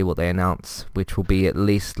wait and see what they announce, which will be at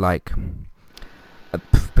least like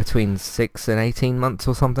between 6 and 18 months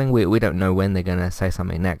or something. We don't know when they're going to say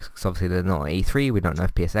something next, because obviously they're not at E3. We don't know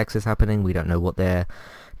if PSX is happening. We don't know what they're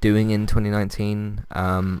doing in 2019.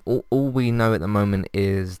 All we know at the moment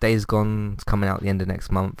is Days Gone's coming out at the end of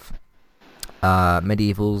next month.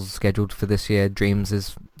 Medieval's scheduled for this year. Dreams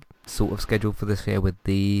is sort of scheduled for this year with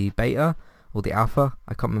the beta or the alpha.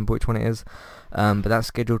 I can't remember which one it is. But that's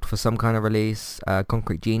scheduled for some kind of release.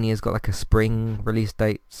 Concrete Genie has got like a spring release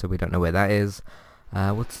date, so we don't know where that is.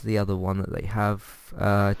 What's the other one that they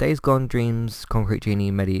have? Days Gone, Dreams, Concrete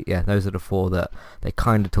Genie, yeah, those are the four that they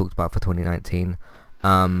kind of talked about for 2019.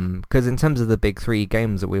 Because in terms of the big three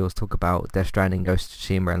games that we always talk about, Death Stranding, Ghost of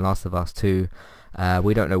Tsushima, and Last of Us 2,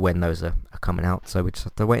 we don't know when those are coming out, so we just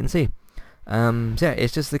have to wait and see. So yeah,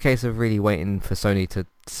 it's just the case of really waiting for Sony to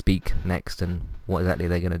speak next and what exactly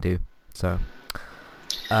they're going to do. So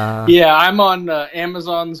yeah, I'm on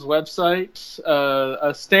Amazon's website.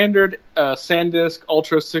 A standard SanDisk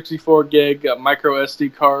Ultra 64 gig micro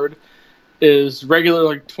SD card is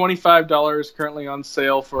regularly $25, currently on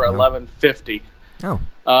sale for $11.50. Oh.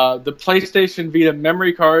 The PlayStation Vita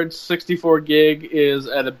memory card 64 gig is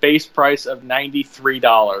at a base price of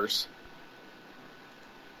 $93.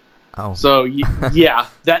 Oh. So yeah,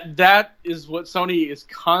 that is what Sony is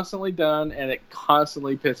constantly done, and it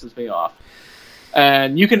constantly pisses me off.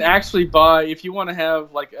 And you can actually buy, if you want to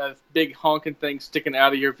have like a big honking thing sticking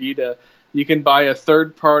out of your Vita, you can buy a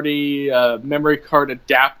third-party memory card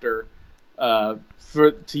adapter to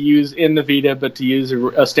use in the Vita, but to use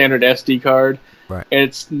a standard SD card. Right. And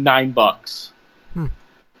it's $9.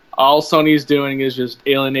 All Sony's doing is just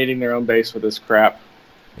alienating their own base with this crap.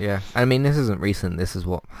 Yeah, I mean, this isn't recent. This is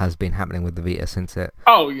what has been happening with the Vita since it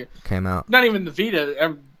came out. Not even the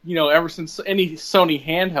Vita. Ever since any Sony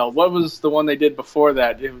handheld. What was the one they did before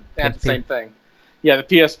that? It had the same thing. Yeah, the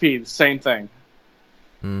PSP, the same thing.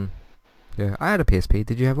 Yeah, I had a PSP.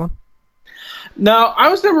 Did you have one? No, I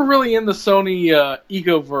was never really in the Sony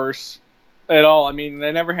Ecoverse at all. I mean,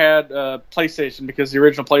 they never had PlayStation, because the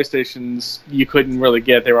original PlayStations you couldn't really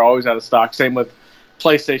get. They were always out of stock. Same with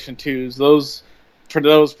PlayStation 2s. Those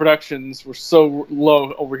productions were so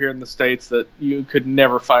low over here in the States that you could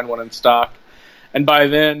never find one in stock. And by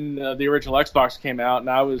then, the original Xbox came out, and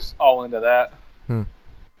I was all into that.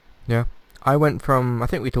 Yeah. I went from, I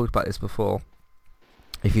think we talked about this before,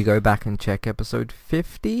 if you go back and check episode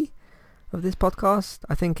 50 of this podcast,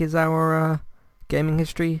 I think is our gaming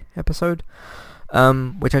history episode,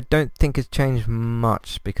 which I don't think has changed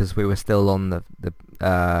much because we were still on the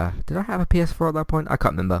did I have a PS4 at that point? I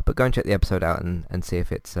can't remember, but go and check the episode out and see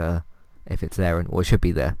if it's there, or it should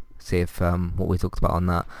be there. See if what we talked about on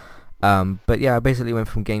that. But yeah, I basically went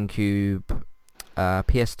from GameCube,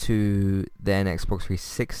 PS2, then Xbox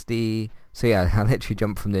 360. So yeah, I literally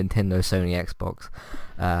jumped from Nintendo, Sony, Xbox,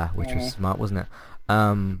 which was smart, wasn't it?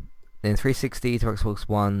 Then 360 to Xbox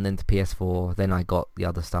One, then to PS4. Then I got the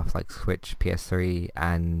other stuff like Switch, PS3,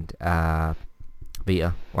 and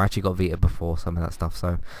Vita. Or I actually got Vita before some of that stuff.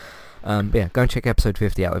 So but yeah, go and check episode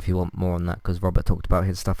 50 out if you want more on that, because Robert talked about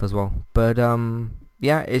his stuff as well. But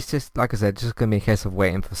yeah, it's just, like I said, just going to be a case of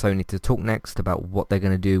waiting for Sony to talk next about what they're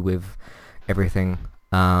going to do with everything.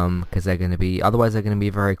 Because they're going to be, otherwise they're going to be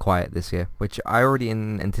very quiet this year, which I already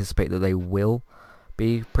anticipate that they will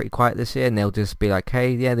be pretty quiet this year, and they'll just be like,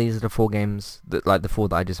 hey, yeah, these are the 4 games, like the 4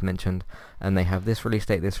 that I just mentioned, and they have this release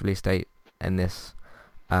date, and this,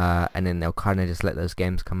 and then they'll kind of just let those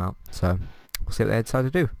games come out. So we'll see what they decide to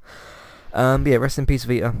do. But yeah, rest in peace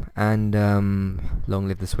Vita, and long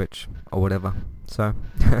live the Switch, or whatever. So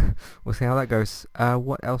we'll see how that goes.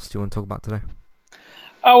 What else do you want to talk about today?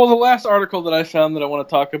 Well, the last article that I found that I want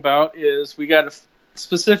to talk about is we got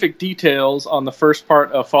specific details on the first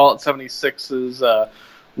part of Fallout 76's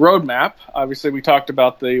roadmap. Obviously, we talked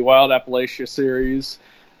about the Wild Appalachia series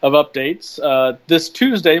of updates. This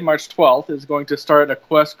Tuesday, March 12th, is going to start a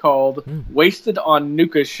quest called Wasted on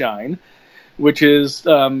Nuka Shine, which is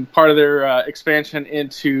part of their expansion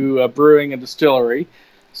into brewing and distillery.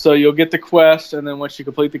 So you'll get the quest, and then once you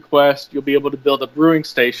complete the quest, you'll be able to build a brewing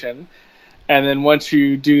station. And then once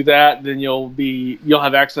you do that, then you'll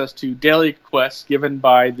have access to daily quests given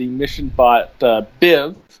by the mission bot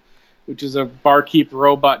Biv, which is a barkeep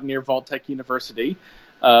robot near Vault-Tec University.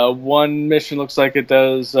 One mission looks like it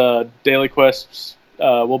does daily quests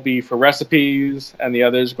will be for recipes, and the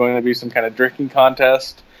other is going to be some kind of drinking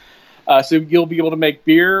contest. So you'll be able to make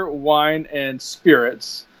beer, wine, and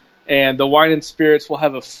spirits. And the wine and spirits will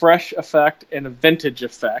have a fresh effect and a vintage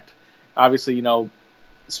effect. Obviously,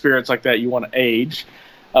 spirits like that you want to age.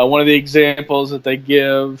 One of the examples that they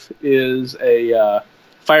give is a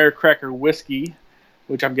firecracker whiskey,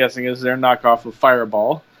 which I'm guessing is their knockoff of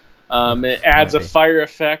Fireball. It adds a fire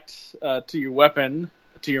effect to your weapon,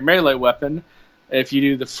 to your melee weapon. If you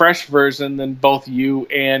do the fresh version, then both you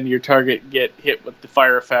and your target get hit with the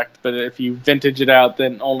fire effect. But if you vintage it out,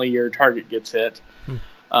 then only your target gets hit.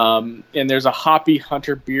 And there's a Hoppy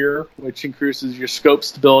Hunter beer, which increases your scope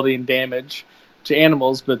stability and damage to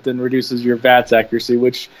animals, but then reduces your VATS accuracy,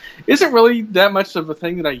 which isn't really that much of a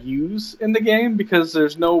thing that I use in the game because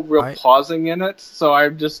there's no real pausing in it. So I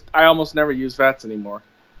almost never use VATS anymore.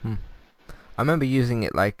 I remember using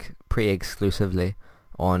it like pretty exclusively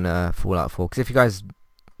on Fallout 4, because if you guys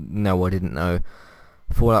know or didn't know,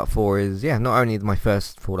 Fallout 4 is not only my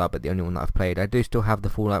first Fallout but the only one that I've played. I do still have the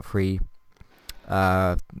Fallout 3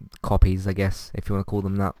 copies, I guess, if you want to call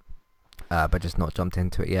them that, but just not jumped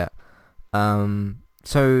into it yet.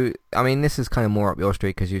 So I mean, this is kind of more up your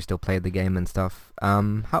street because you still play the game and stuff.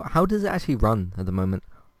 How does it actually run at the moment?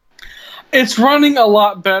 It's running a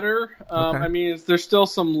lot better. Okay. I mean, there's still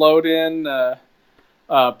some load-in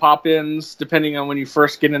pop-ins depending on when you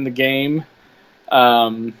first get in the game.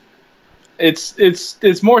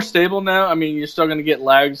 It's more stable now. I mean, you're still going to get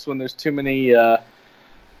lags when there's too many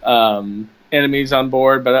enemies on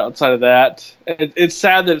board, but outside of that, it's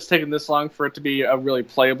sad that it's taken this long for it to be a really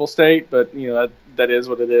playable state. But that is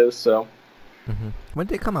what it is. So, when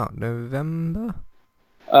did it come out? November?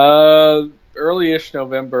 Early-ish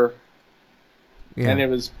November. Yeah. And it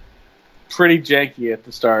was pretty janky at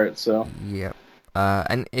the start. So. Yeah.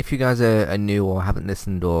 And if you guys are new or haven't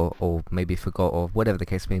listened or maybe forgot or whatever the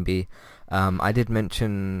case may be, I did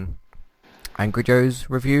mention Angry Joe's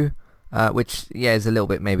review. Which is a little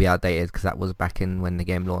bit maybe outdated because that was back in when the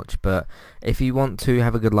game launched. But if you want to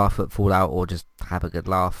have a good laugh at Fallout or just have a good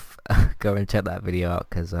laugh, go and check that video out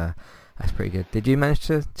because that's pretty good. Did you manage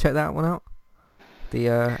to check that one out? The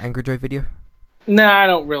Angry Joe video? Nah, I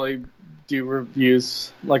don't really do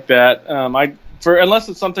reviews like that. Unless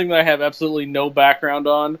it's something that I have absolutely no background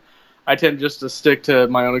on, I tend just to stick to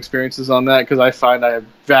my own experiences on that because I find I have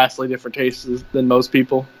vastly different tastes than most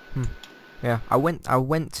people. Yeah, I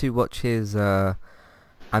went to watch his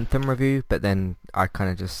Anthem review, but then I kind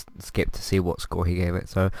of just skipped to see what score he gave it.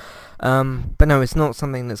 So, but no, it's not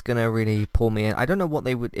something that's gonna really pull me in. I don't know what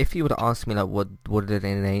they would, if you were to ask me like what did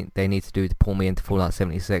they need to do to pull me into Fallout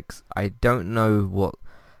 76. I don't know what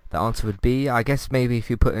the answer would be, I guess maybe if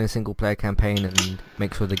you put in a single player campaign and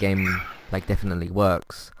make sure the game like definitely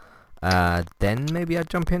works, then maybe I'd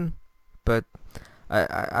jump in. But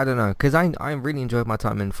I don't know, because I really enjoyed my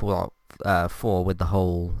time in Fallout 4 with the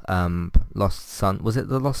whole Lost Son. Was it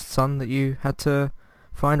the Lost Son that you had to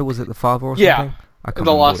find, or was it the father or Yeah, something? I can't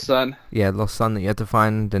the remember. Lost Son. Yeah, Lost Son that you had to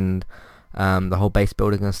find, and the whole base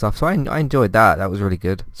building and stuff. So I enjoyed that. That was really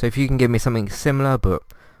good. So if you can give me something similar, but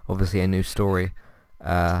obviously a new story,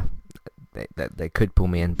 they could pull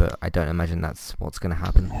me in, but I don't imagine that's what's going to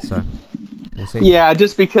happen. So we'll see. Yeah,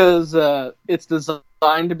 just because it's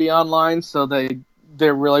designed to be online, so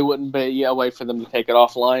there really wouldn't be a way for them to take it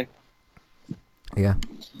offline. Yeah.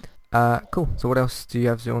 Cool. So what else do you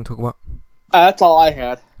want to talk about? That's all I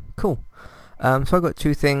had. Cool. So I've got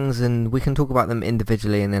two things, and we can talk about them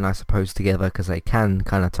individually and then I suppose together, because they can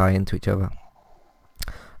kind of tie into each other.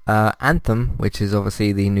 Anthem, which is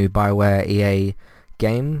obviously the new BioWare EA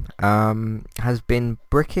game, has been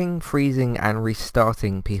bricking, freezing, and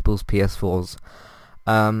restarting people's PS4s.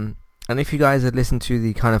 And if you guys had listened to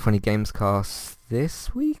the Kind of Funny Games cast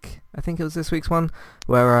this week, I think it was this week's one,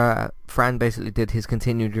 where Fran basically did his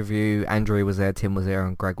continued review. Andrew was there, Tim was there,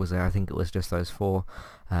 and Greg was there. I think it was just those four.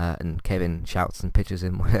 And Kevin shouts and pitches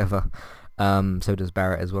in whatever. So does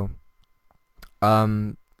Barrett as well.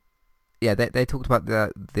 Yeah, they talked about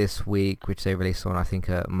that this week, which they released on, I think,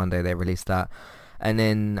 Monday they released that. And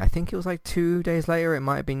then I think it was like 2 days later, it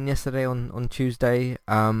might have been yesterday on Tuesday,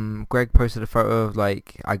 Greg posted a photo of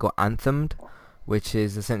like, I got anthemed, which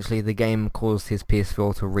is essentially the game caused his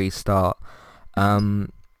PS4 to restart.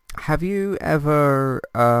 Have you ever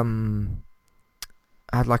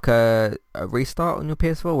had like a restart on your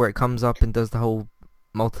PS4 where it comes up and does the whole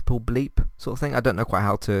multiple bleep sort of thing? I don't know quite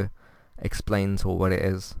how to explain sort of what it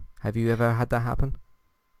is. Have you ever had that happen?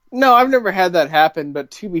 No, I've never had that happen,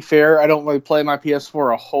 but to be fair, I don't really play my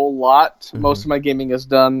PS4 a whole lot. Mm-hmm. Most of my gaming is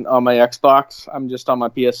done on my Xbox. I'm just on my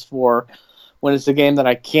PS4 when it's a game that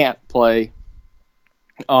I can't play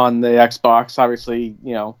on the Xbox. Obviously,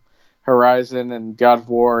 Horizon and God of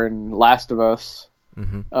War and Last of Us.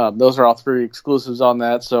 Mm-hmm. Those are all 3 exclusives on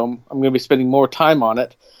that, so I'm going to be spending more time on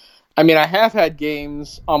it. I mean, I have had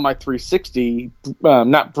games on my 360,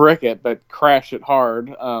 not brick it, but crash it hard.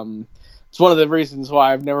 It's one of the reasons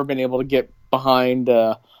why I've never been able to get behind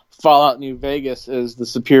Fallout New Vegas as the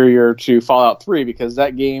superior to Fallout 3, because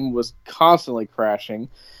that game was constantly crashing.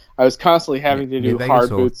 I was constantly having to do hard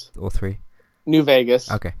boots. Or 3? New Vegas.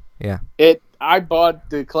 Okay, yeah. I bought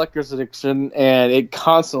the collector's edition, and it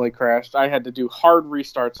constantly crashed. I had to do hard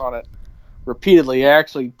restarts on it repeatedly. I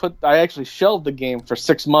actually shelved the game for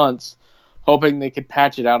 6 months, hoping they could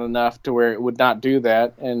patch it out enough to where it would not do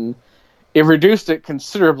that, and it reduced it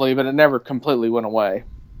considerably, but it never completely went away.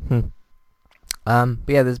 But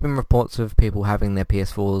yeah, there's been reports of people having their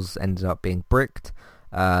PS4s ended up being bricked,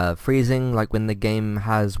 freezing, like when the game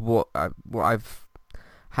has what I've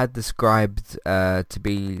had described to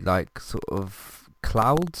be like sort of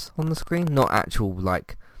clouds on the screen, not actual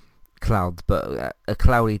like clouds, but a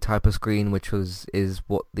cloudy type of screen, which is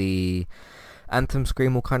what the Anthem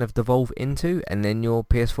screen will kind of devolve into, and then your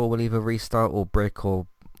PS4 will either restart or brick or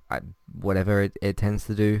whatever it tends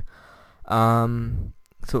to do.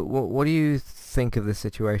 So what do you think of this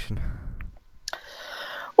situation?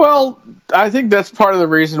 Well, I think that's part of the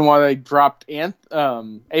reason why they dropped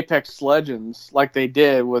Apex Legends like they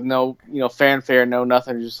did, with no fanfare, no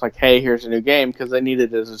nothing, just like, hey, here's a new game, because they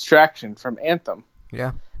needed a distraction from Anthem.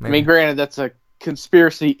 Yeah, maybe. I mean, granted, that's a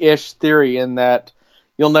conspiracy-ish theory in that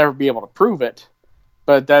you'll never be able to prove it,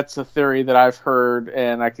 but that's a theory that I've heard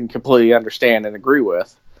and I can completely understand and agree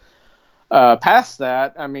with. Past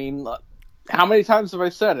that, I mean, how many times have I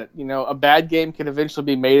said it? A bad game can eventually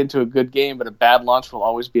be made into a good game, but a bad launch will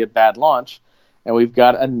always be a bad launch, and we've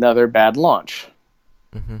got another bad launch.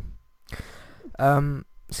 Mm-hmm.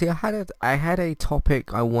 See, I had a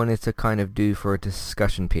topic I wanted to kind of do for a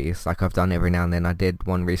discussion piece, like I've done every now and then. I did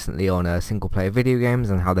one recently on single-player video games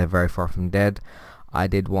and how they're very far from dead. I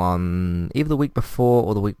did one either the week before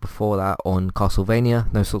or the week before that on Castlevania,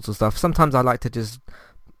 those sorts of stuff. Sometimes I like to just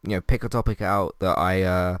pick a topic out that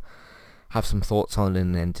I have some thoughts on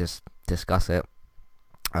and then just discuss it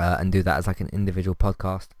and do that as like an individual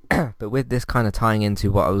podcast. But with this kind of tying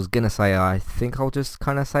into what I was going to say, I think I'll just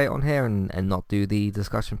kind of say it on here and not do the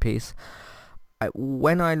discussion piece.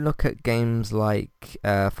 When I look at games like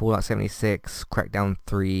Fallout 76, Crackdown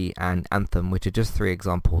 3 and Anthem, which are just 3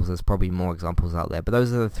 examples, there's probably more examples out there, but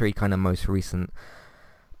those are the 3 kind of most recent.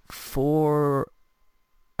 For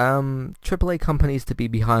AAA companies to be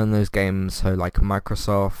behind those games, so like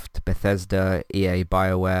Microsoft, Bethesda, EA,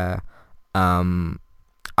 BioWare,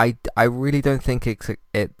 I really don't think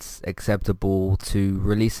it's acceptable to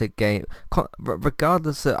release a game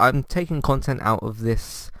regardless of, I'm taking content out of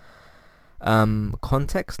this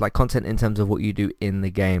context, like content in terms of what you do in the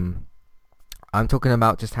game. I'm talking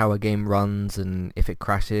about just how a game runs and if it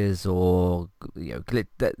crashes or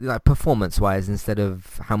like performance wise instead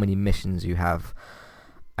of how many missions you have.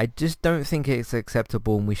 I just don't think it's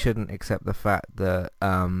acceptable, and we shouldn't accept the fact that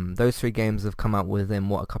those three games have come out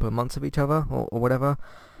within a couple of months of each other or whatever.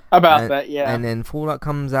 About And that, yeah. and then Fallout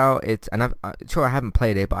comes out. Sure I haven't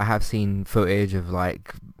played it, but I have seen footage of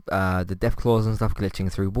like the death claws and stuff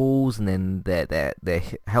glitching through walls, and then their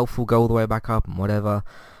health will go all the way back up and whatever.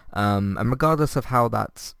 And regardless of how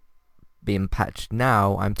that's being patched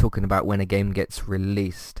now, I'm talking about when a game gets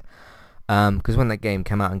released. Because when that game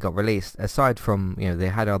came out and got released, aside from they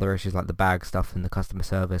had other issues like the bag stuff and the customer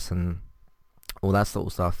service and all that sort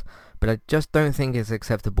of stuff. But I just don't think it's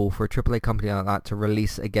acceptable for a AAA company like that to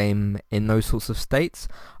release a game in those sorts of states.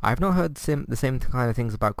 I've not heard the same kind of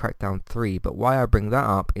things about Crackdown 3, but why I bring that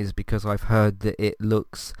up is because I've heard that it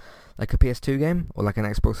looks like a PS2 game or like an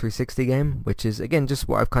Xbox 360 game, which is, again, just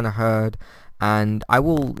what I've kind of heard. And I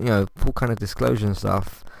will, full kind of disclosure and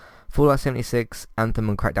stuff, Fallout 76, Anthem,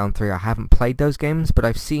 and Crackdown 3, I haven't played those games, but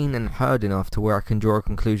I've seen and heard enough to where I can draw a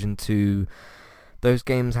conclusion to those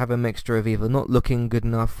games have a mixture of either not looking good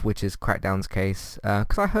enough, which is Crackdown's case,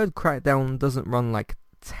 because I heard Crackdown doesn't run like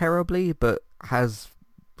terribly, but has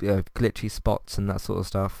glitchy spots and that sort of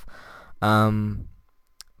stuff.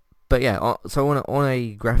 But yeah, so on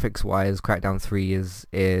a graphics wise, Crackdown 3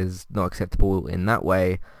 is not acceptable in that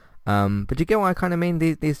way. But you get what I kind of mean?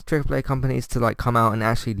 These AAA companies to like come out and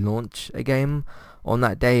actually launch a game on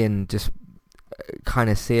that day and just kind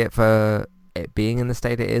of see it for it being in the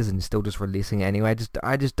state it is and still just releasing it anyway.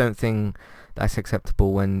 I just don't think that's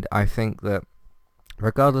acceptable, and I think that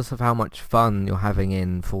regardless of how much fun you're having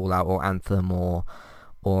in Fallout or Anthem or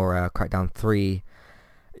Crackdown 3,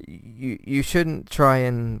 you shouldn't try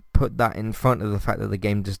and put that in front of the fact that the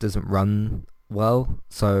game just doesn't run well.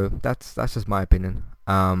 So that's just my opinion.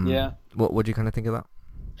 Yeah. What do you kind of think of that?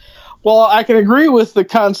 Well, I can agree with the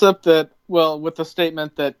concept that, with the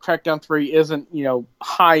statement that Crackdown 3 isn't,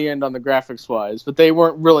 high end on the graphics wise, but they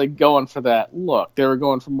weren't really going for that look. They were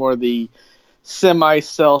going for more the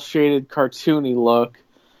semi-cel shaded cartoony look,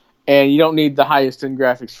 and you don't need the highest end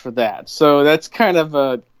graphics for that. So that's kind of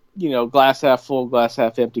a, glass half full, glass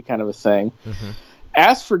half empty kind of a thing. Mm-hmm.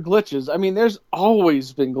 As for glitches, I mean, there's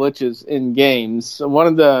always been glitches in games. One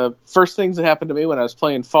of the first things that happened to me when I was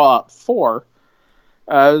playing Fallout 4,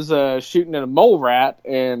 I was shooting at a mole rat,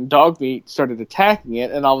 and Dogmeat started attacking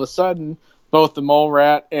it, and all of a sudden, both the mole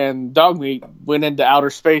rat and Dogmeat went into outer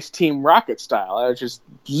space Team Rocket style. I was just,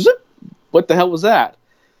 zip, what the hell was that?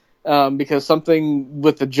 Because something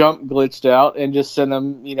with the jump glitched out and just sent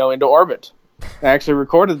them, into orbit. I actually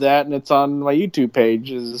recorded that, and it's on my YouTube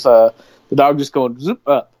page. Is the dog just going zip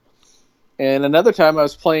up? And another time, I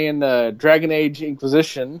was playing Dragon Age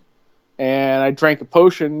Inquisition, and I drank a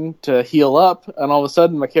potion to heal up, and all of a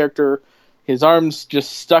sudden my character, his arms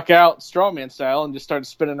just stuck out strawman style and just started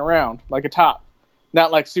spinning around like a top.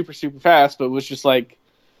 Not like super, super fast, but it was just like,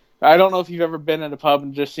 I don't know if you've ever been in a pub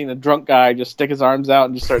and just seen a drunk guy just stick his arms out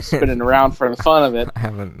and just start spinning around for the fun of it. I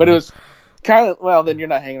haven't. But it was kind of, well, then you're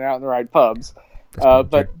not hanging out in the right pubs.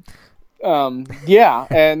 Yeah,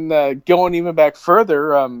 and going even back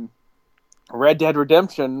further, Red Dead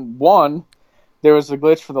Redemption 1, there was a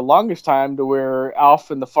glitch for the longest time to where off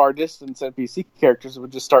in the far distance NPC characters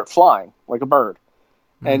would just start flying like a bird.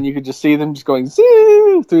 And you could just see them just going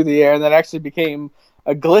zoo through the air, and that actually became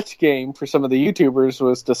a glitch game for some of the YouTubers,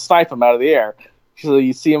 was to snipe them out of the air. So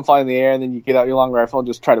you see them fly in the air, and then you get out your long rifle and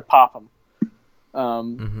just try to pop them.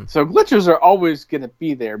 So glitches are always going to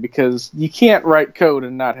be there because you can't write code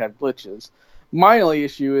and not have glitches. My only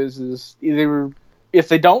issue is either if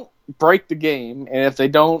they don't break the game, and if they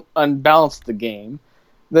don't unbalance the game,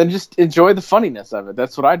 then just enjoy the funniness of it.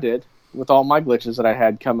 That's what I did with all my glitches that I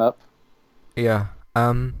had come up. Yeah.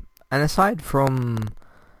 And aside from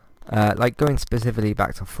like going specifically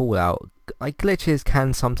back to Fallout, like glitches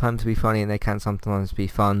can sometimes be funny and they can sometimes be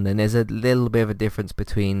fun, and there's a little bit of a difference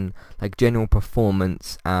between like general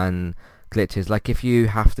performance and glitches. Like if you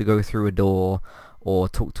have to go through a door or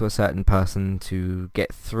talk to a certain person to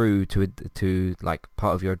get through to like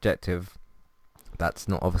part of your objective, that's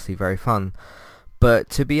not obviously very fun.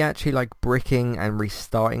 But to be actually like bricking and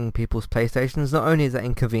restarting people's PlayStations, not only is that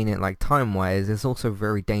inconvenient like time-wise, it's also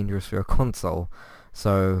very dangerous for your console.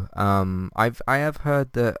 So I have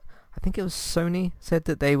heard that, I think it was Sony said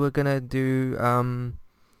that they were gonna do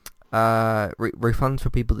refunds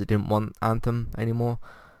for people that didn't want Anthem anymore.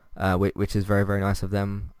 which is very, very nice of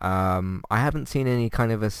them. I haven't seen any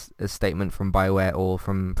kind of a statement from BioWare or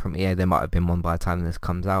from EA. There might have been one by the time this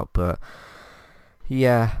comes out, but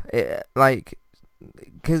yeah,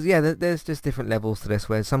 because there's just different levels to this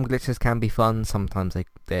where some glitches can be fun, sometimes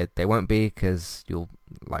they won't be because you'll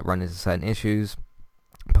like run into certain issues.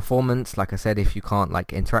 Performance, like I said, if you can't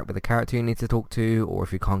like interact with the character you need to talk to, or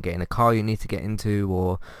if you can't get in a car you need to get into,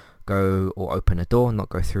 or go or open a door, not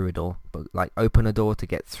go through a door, but like open a door to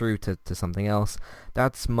get through to something else,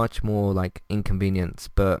 that's much more like inconvenience.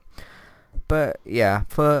 But yeah,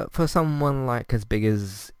 for someone like as big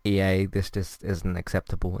as EA, this just isn't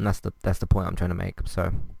acceptable, and that's the point I'm trying to make.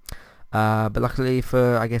 So but luckily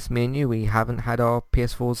for, I guess, me and you, we haven't had our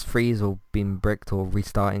PS4s freeze or been bricked or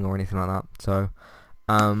restarting or anything like that. So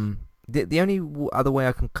the only other way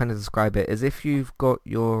I can kind of describe it is if you've got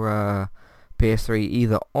your PS3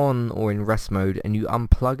 either on or in rest mode and you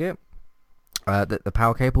unplug it, the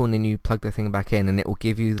power cable, and then you plug the thing back in, and it will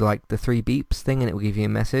give you like the 3 beeps thing, and it will give you a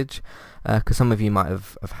message, because some of you might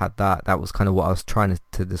have had that was kind of what I was trying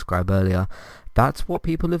to describe earlier. That's what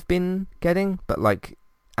people have been getting, but like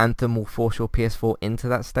Anthem will force your PS4 into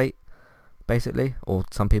that state basically, or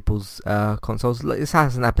some people's consoles. This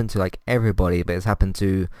hasn't happened to like everybody, but it's happened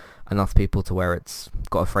to enough people to where it's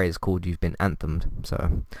got a phrase called "you've been anthemed."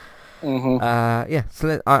 So yeah,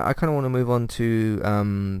 so I kind of want to move on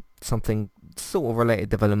to something sort of related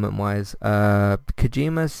development wise.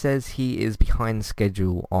 Kojima says he is behind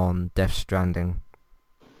schedule on Death Stranding,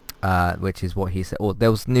 which is what he said. Or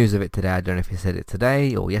there was news of it today. I don't know if he said it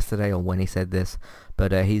today or yesterday or when he said this,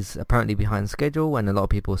 but he's apparently behind schedule. And a lot of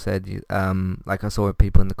people said, like I saw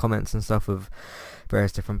people in the comments and stuff of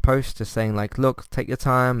various different posts just saying like, look, take your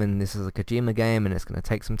time, and this is a Kojima game and it's going to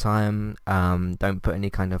take some time. Don't put any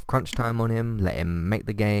kind of crunch time on him. Let him make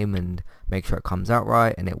the game and make sure it comes out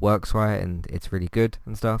right and it works right and it's really good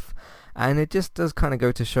and stuff. And it just does kind of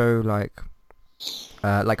go to show like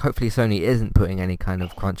hopefully Sony isn't putting any kind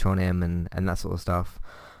of crunch on him and that sort of stuff.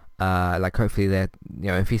 Like hopefully they're,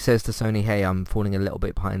 if he says to Sony, hey, I'm falling a little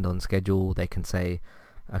bit behind on schedule, they can say,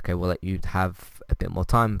 okay, we'll let you have a bit more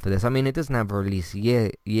time for this. I mean, it doesn't have a release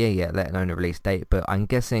year yet, let alone a release date, but I'm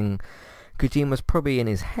guessing Kojima's probably in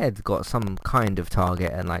his head got some kind of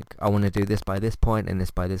target and like, I want to do this by this point and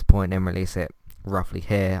this by this point and release it roughly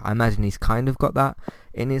here. I imagine he's kind of got that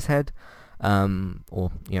in his head.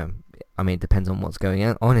 Or, I mean, it depends on what's going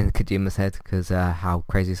on in Kojima's head, because how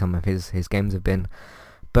crazy some of his games have been.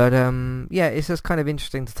 But yeah, it's just kind of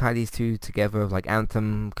interesting to tie these two together. Like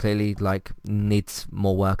Anthem clearly like needs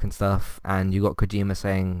more work and stuff, and you got Kojima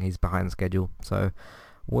saying he's behind schedule. So,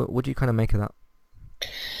 what do you kind of make of that?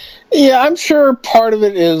 Yeah, I'm sure part of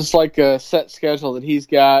it is like a set schedule that he's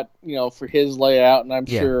got, for his layout, and I'm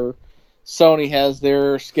sure Sony has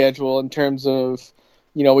their schedule in terms of,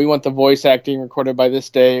 we want the voice acting recorded by this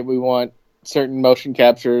date. We want certain motion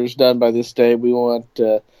captures done by this date. We want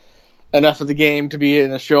enough of the game to be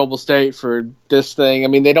in a showable state for this thing. I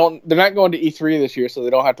mean, they're not going to E3 this year, so they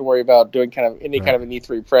don't have to worry about doing kind of any kind of an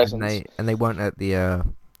E3 presence. And they won't at the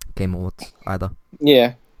Game Awards either.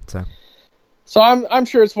 Yeah. So I'm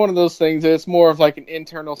sure it's one of those things that it's more of like an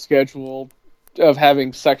internal schedule of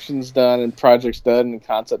having sections done and projects done and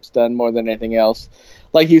concepts done more than anything else.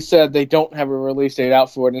 Like you said, they don't have a release date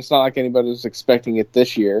out for it, and it's not like anybody was expecting it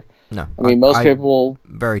this year. No. I mean, most people...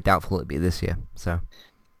 Very doubtful it'd be this year, so...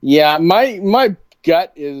 Yeah, my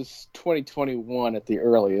gut is 2021 at the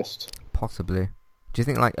earliest. Possibly. Do you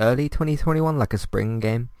think like early 2021, like a spring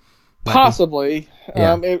game? Possibly.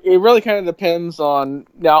 Yeah. It really kind of depends on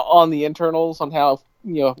the internals, on how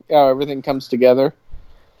everything comes together.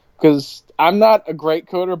 Because I'm not a great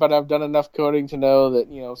coder, but I've done enough coding to know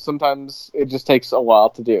that sometimes it just takes a while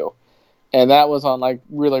to do, and that was on like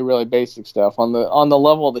really, really basic stuff. On the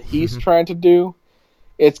level that he's trying to do,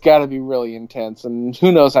 it's got to be really intense, and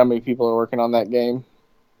who knows how many people are working on that game.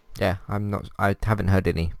 Yeah, I haven't heard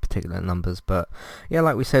any particular numbers, but yeah,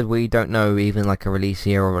 like we said, we don't know even like a release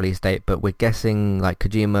year or release date, but we're guessing like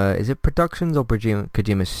Kojima, is it Productions or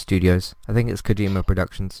Kojima Studios? I think it's Kojima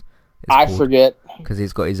Productions. I forget. Because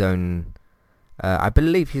he's got his own, I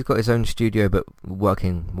believe he's got his own studio, but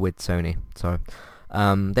working with Sony. So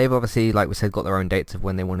they've obviously, like we said, got their own dates of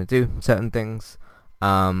when they want to do certain things.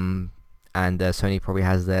 And Sony probably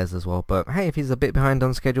has theirs as well. But hey, if he's a bit behind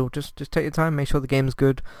on schedule, just take your time, make sure the game's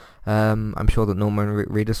good. I'm sure that Norman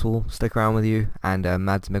Reedus will stick around with you, and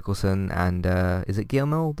Mads Mikkelsen, and is it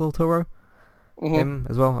Guillermo del Toro? Him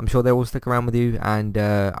as well. I'm sure they will stick around with you, and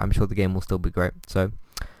I'm sure the game will still be great. So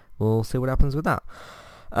we'll see what happens with that.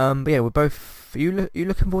 But yeah, we're both... Are you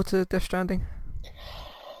looking forward to Death Stranding?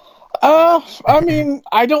 I mean,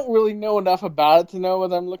 I don't really know enough about it to know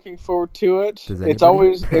whether I'm looking forward to it. Does It's anybody?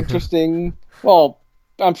 always interesting. Well,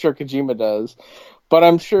 I'm sure Kojima does, but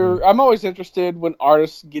Mm, I'm always interested when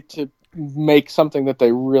artists get to make something that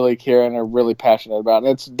they really care and are really passionate about.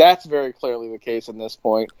 And that's very clearly the case in this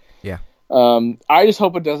point. yeah. I just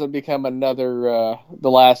hope it doesn't become another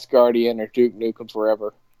The Last Guardian or Duke Nukem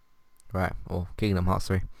Forever. Right. Or Kingdom Hearts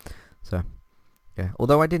 3. So yeah.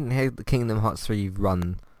 Although I didn't hear the Kingdom Hearts 3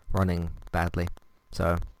 running badly,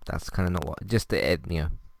 so that's kind of not what. Just it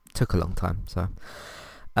took a long time. So.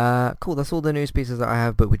 Cool, that's all the news pieces that I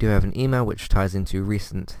have, but we do have an email which ties into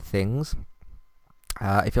recent things.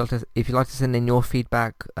 If you'd like to send in your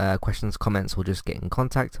feedback, questions, comments, or just get in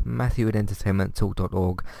contact,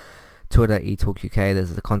 Matthew@entertainmenttalk.org, Twitter eTalkUK,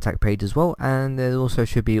 there's the contact page as well, and there also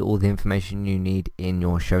should be all the information you need in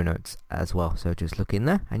your show notes as well, so just look in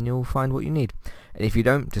there and you'll find what you need. And if you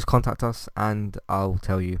don't, just contact us and I'll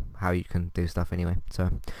tell you how you can do stuff anyway. So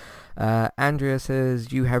Andrea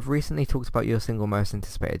says, you have recently talked about your single most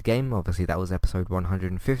anticipated game. Obviously that was episode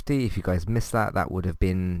 150. If you guys missed that, that would have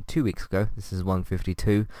been 2 weeks ago. This is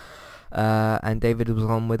 152. And David was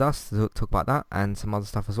on with us to talk about that and some other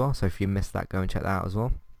stuff as well. So if you missed that, go and check that out as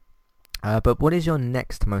well. But what is your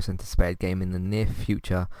next most anticipated game in the near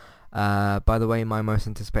future? By the way, my most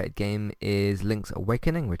anticipated game is Link's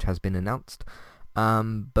Awakening, which has been announced.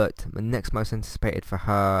 But the next most anticipated for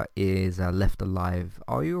her is Left Alive.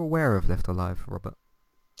 Are you aware of Left Alive, Robert?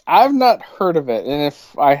 I've not heard of it, and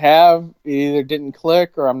if I have, it either didn't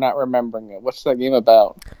click or I'm not remembering it. What's that game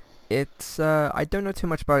about? It's I don't know too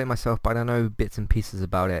much about it myself, but I know bits and pieces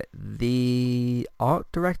about it. The art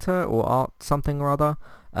director or art something or other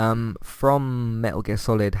from Metal Gear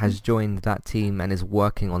Solid has joined that team and is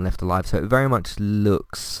working on Left Alive, so it very much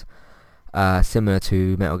looks similar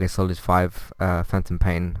to Metal Gear Solid 5 Phantom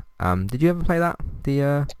Pain. Did you ever play that?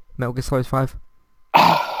 The Metal Gear Solid 5?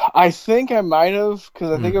 I think I might have,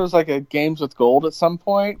 because I think it was like a Games with Gold at some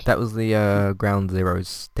point. That was the Ground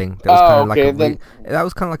Zeroes thing. That was kind of like that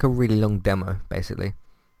was kind of like a really long demo, basically.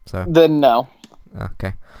 So then no.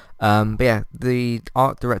 Okay. But yeah, the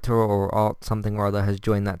art director or art something or other has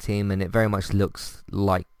joined that team, and it very much looks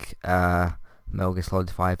like Metal Gear Solid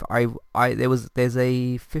 5. There's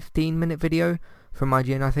a 15-minute video from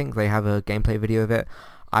IGN. I think they have a gameplay video of it.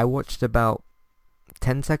 I watched about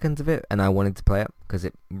 10 seconds of it, and I wanted to play it because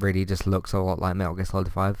it really just looks a lot like Metal Gear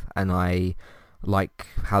Solid 5, and I like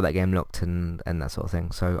how that game looked and that sort of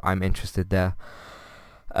thing. So I'm interested there.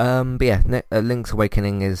 But yeah, Link's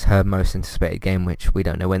Awakening is her most anticipated game, which we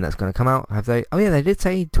don't know when that's going to come out. Have they? Oh yeah, they did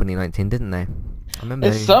say 2019, didn't they? I remember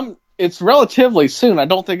it's relatively soon. I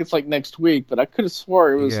don't think it's like next week, but I could have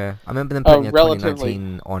swore it was. Yeah, I remember them putting a relatively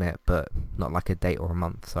 2019 on it, but not like a date or a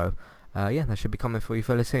month. So yeah, that should be coming for you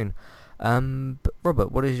fairly soon. But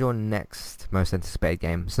Robert, what is your next most anticipated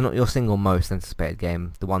game? So not your single most anticipated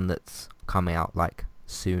game, the one that's coming out like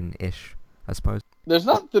soon-ish, I suppose. There's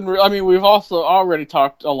nothing. I mean, we've also already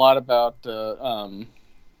talked a lot about Cyberpunk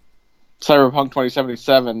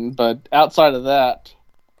 2077, but outside of that,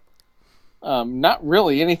 not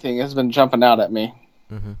really anything has been jumping out at me.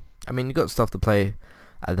 Mm-hmm. I mean, you got stuff to play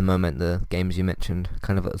at the moment. The games you mentioned,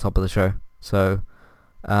 kind of at the top of the show. So,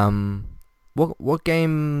 what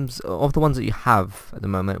games of the ones that you have at the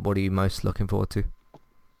moment? What are you most looking forward to?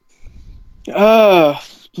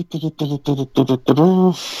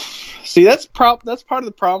 See, that's part of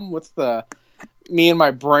the problem with me and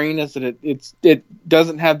my brain is that it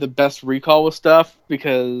doesn't have the best recall with stuff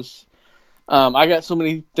because I got so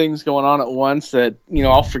many things going on at once that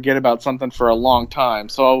I'll forget about something for a long time.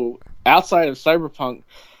 So outside of Cyberpunk,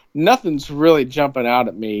 nothing's really jumping out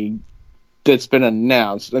at me that's been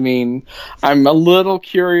announced. I mean, I'm a little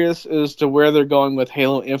curious as to where they're going with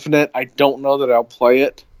Halo Infinite. I don't know that I'll play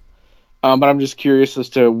it. But I'm just curious as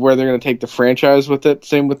to where they're going to take the franchise with it.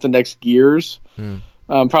 Same with the next Gears.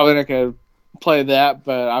 Probably not going to play that,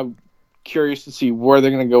 but I'm curious to see where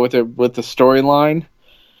they're going to go with it with the storyline.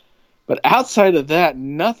 But outside of that,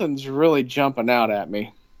 nothing's really jumping out at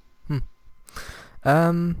me. I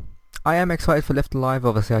am excited for Left Alive.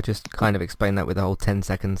 Obviously, I just kind of explained that with the whole 10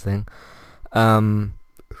 seconds thing. I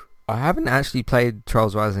haven't actually played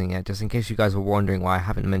Trials Rising yet, just in case you guys were wondering why I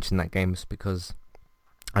haven't mentioned that game, is because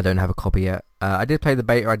I don't have a copy yet. I did play the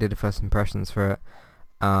beta. I did the first impressions for it.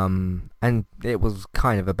 And it was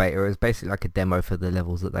kind of a beta. It was basically like a demo for the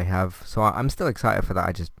levels that they have. So I'm still excited for that.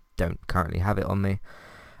 I just don't currently have it on me.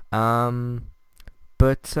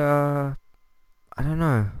 But I don't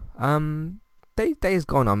know. Days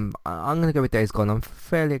Gone. I'm gonna go with Days Gone. I'm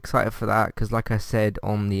fairly excited for that because, like I said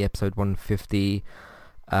on the episode 150,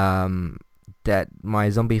 that my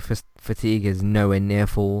zombie fatigue is nowhere near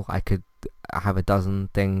full. I could have a dozen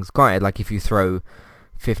things. Granted, like if you throw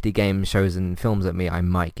 50 games, shows, and films at me, I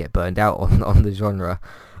might get burned out on the genre,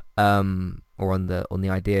 or on the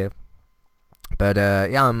idea. But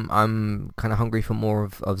yeah, I'm kind of hungry for more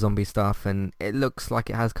of zombie stuff, and it looks like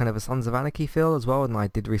it has kind of a Sons of Anarchy feel as well. And I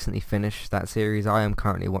did recently finish that series. I am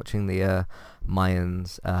currently watching the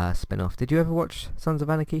Mayans spin-off. Did you ever watch Sons of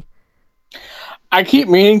Anarchy? I keep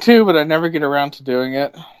meaning to, but I never get around to doing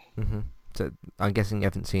it. So I'm guessing you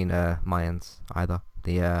haven't seen Mayans either,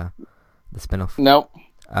 the spin-off. Nope.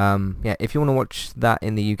 Yeah, if you want to watch that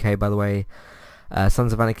in the UK, by the way,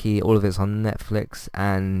 Sons of Anarchy, all of it's on Netflix,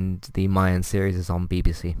 and the Mayan series is on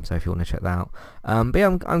BBC, so if you want to check that out. But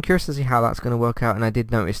yeah, I'm curious to see how that's going to work out, and I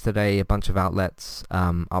did notice today a bunch of outlets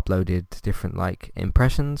uploaded different like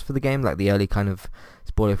impressions for the game, like the early kind of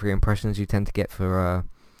spoiler-free impressions you tend to get for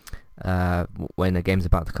when a game's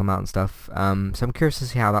about to come out and stuff. So I'm curious to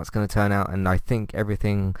see how that's going to turn out, and I think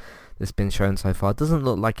everything that's been shown so far doesn't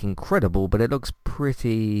look like incredible, but it looks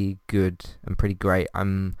pretty good and pretty great.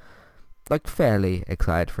 I'm like fairly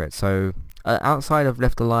excited for it. So outside of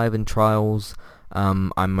Left Alive and Trials,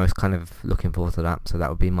 I'm most kind of looking forward to that, so that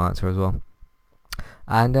would be my answer as well.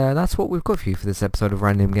 And that's what we've got for you for this episode of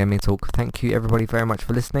Random Gaming Talk. Thank you everybody very much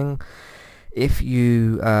for listening. If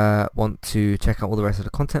you want to check out all the rest of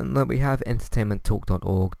the content that we have,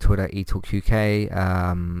 entertainmenttalk.org, Twitter, eTalkUK,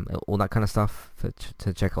 all that kind of stuff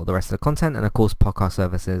to check out the rest of the content. And of course, podcast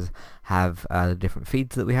services have the different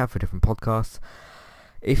feeds that we have for different podcasts.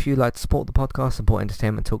 If you'd like to support the podcast, support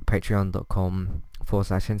Entertainment Talk,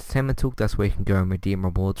 patreon.com/Entertainment Talk. That's where you can go and redeem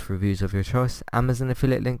rewards for reviews of your choice. Amazon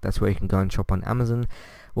affiliate link, that's where you can go and shop on Amazon.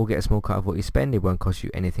 We'll get a small cut of what you spend. It won't cost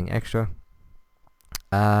you anything extra.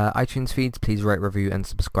 iTunes feeds, please rate, review, and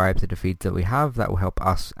subscribe to the feeds that we have. That will help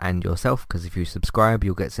us and yourself, because if you subscribe,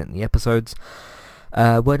 you'll get sent the episodes.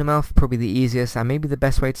 Word of mouth, probably the easiest and maybe the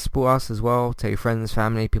best way to support us as well. Tell your friends,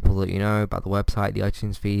 family, people that you know about the website, the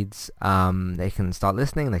iTunes feeds. They can start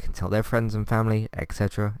listening, they can tell their friends and family,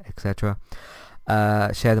 etc, etc.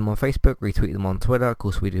 Share them on Facebook, retweet them on Twitter. Of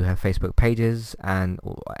course, we do have Facebook pages, and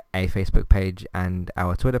a Facebook page and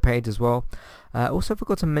our Twitter page as well. Also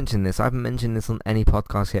forgot to mention this, I haven't mentioned this on any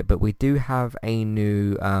podcast yet, but we do have a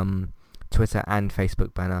new Twitter and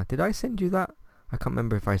Facebook banner. Did I send you that? I can't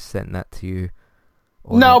remember if I sent that to you.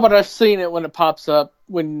 No, not. But I've seen it when it pops up.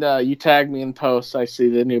 When you tag me in posts, I see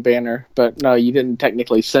the new banner. But no, you didn't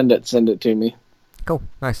technically send it to me. Cool,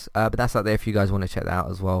 nice. But that's out there if you guys want to check that out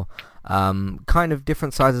as well. Kind of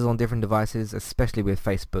different sizes on different devices, especially with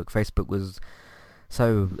Facebook. Facebook was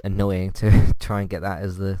so annoying to try and get that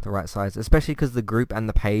as the right size, especially because the group and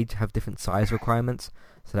the page have different size requirements.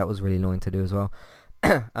 So that was really annoying to do as well.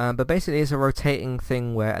 But basically it's a rotating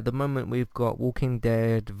thing where at the moment we've got Walking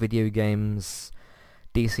Dead, video games,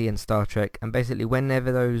 DC and Star Trek, and basically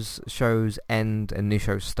whenever those shows end and new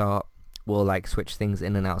shows start, we'll like switch things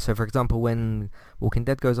in and out. So for example, when Walking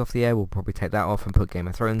Dead goes off the air, we'll probably take that off and put Game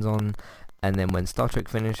of Thrones on, and then when Star Trek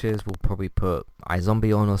finishes, we'll probably put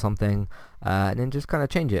iZombie on or something, and then just kind of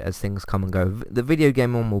change it as things come and go. The video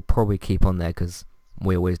game one will probably keep on there because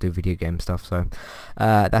we always do video game stuff, so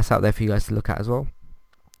that's out there for you guys to look at as well.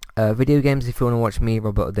 Video games, if you want to watch me,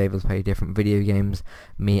 Robert, or David play different video games,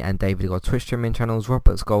 me and David got Twitch streaming channels.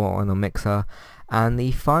 Robert's got on a Mixer. And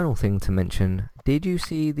the final thing to mention, did you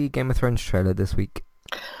see the Game of Thrones trailer this week?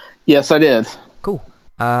 Yes, I did. Cool.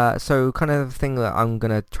 So kind of thing that I'm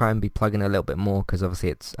going to try and be plugging a little bit more, because obviously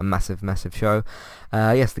it's a massive, massive show.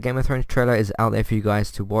 Yes, the Game of Thrones trailer is out there for you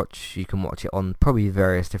guys to watch. You can watch it on probably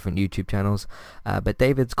various different YouTube channels. But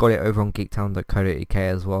David's got it over on geektown.co.uk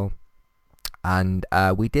as well. And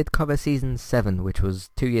we did cover season 7, which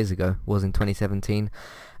was 2 years ago, was in 2017.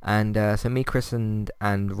 And so me, Chris and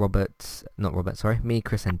David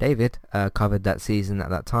covered that season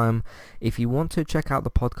at that time. If you want to check out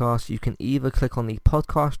the podcast, you can either click on the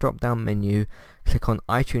podcast drop down menu, click on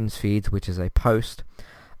iTunes feeds, which is a post,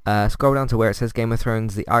 scroll down to where it says Game of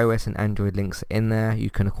Thrones. The iOS and Android links are in there.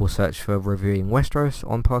 You can of course search for Reviewing Westeros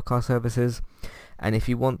on podcast services. And if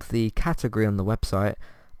you want the category on the website,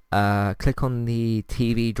 click on the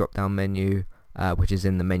TV drop down menu, which is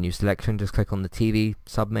in the menu selection. Just click on the TV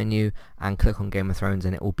sub-menu and click on Game of Thrones,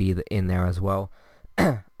 and it will be in there as well.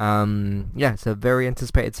 Yeah, it's a very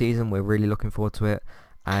anticipated season. We're really looking forward to it,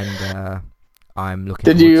 and I'm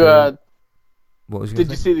looking forward to... What was you Did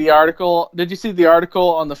you see the article? Did you see the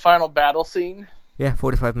article on the final battle scene? Yeah,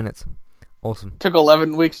 45 minutes. Awesome. Took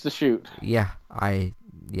 11 weeks to shoot. Yeah, really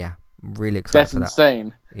excited for that. That's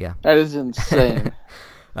insane. Yeah. That is insane.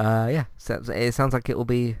 Yeah, so it sounds like it'll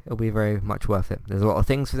be very much worth it. There's a lot of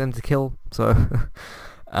things for them to kill, so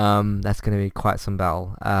That's going to be quite some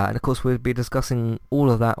battle. And of course, we'll be discussing all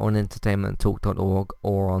of that on entertainmenttalk.org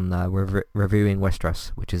or on Reviewing Westeros,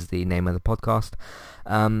 which is the name of the podcast.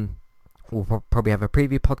 We'll probably have a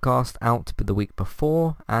preview podcast out the week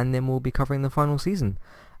before, and then we'll be covering the final season.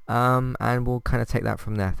 And we'll kind of take that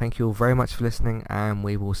from there. Thank you all very much for listening, and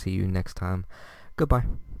we will see you next time. Goodbye.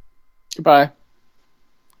 Goodbye.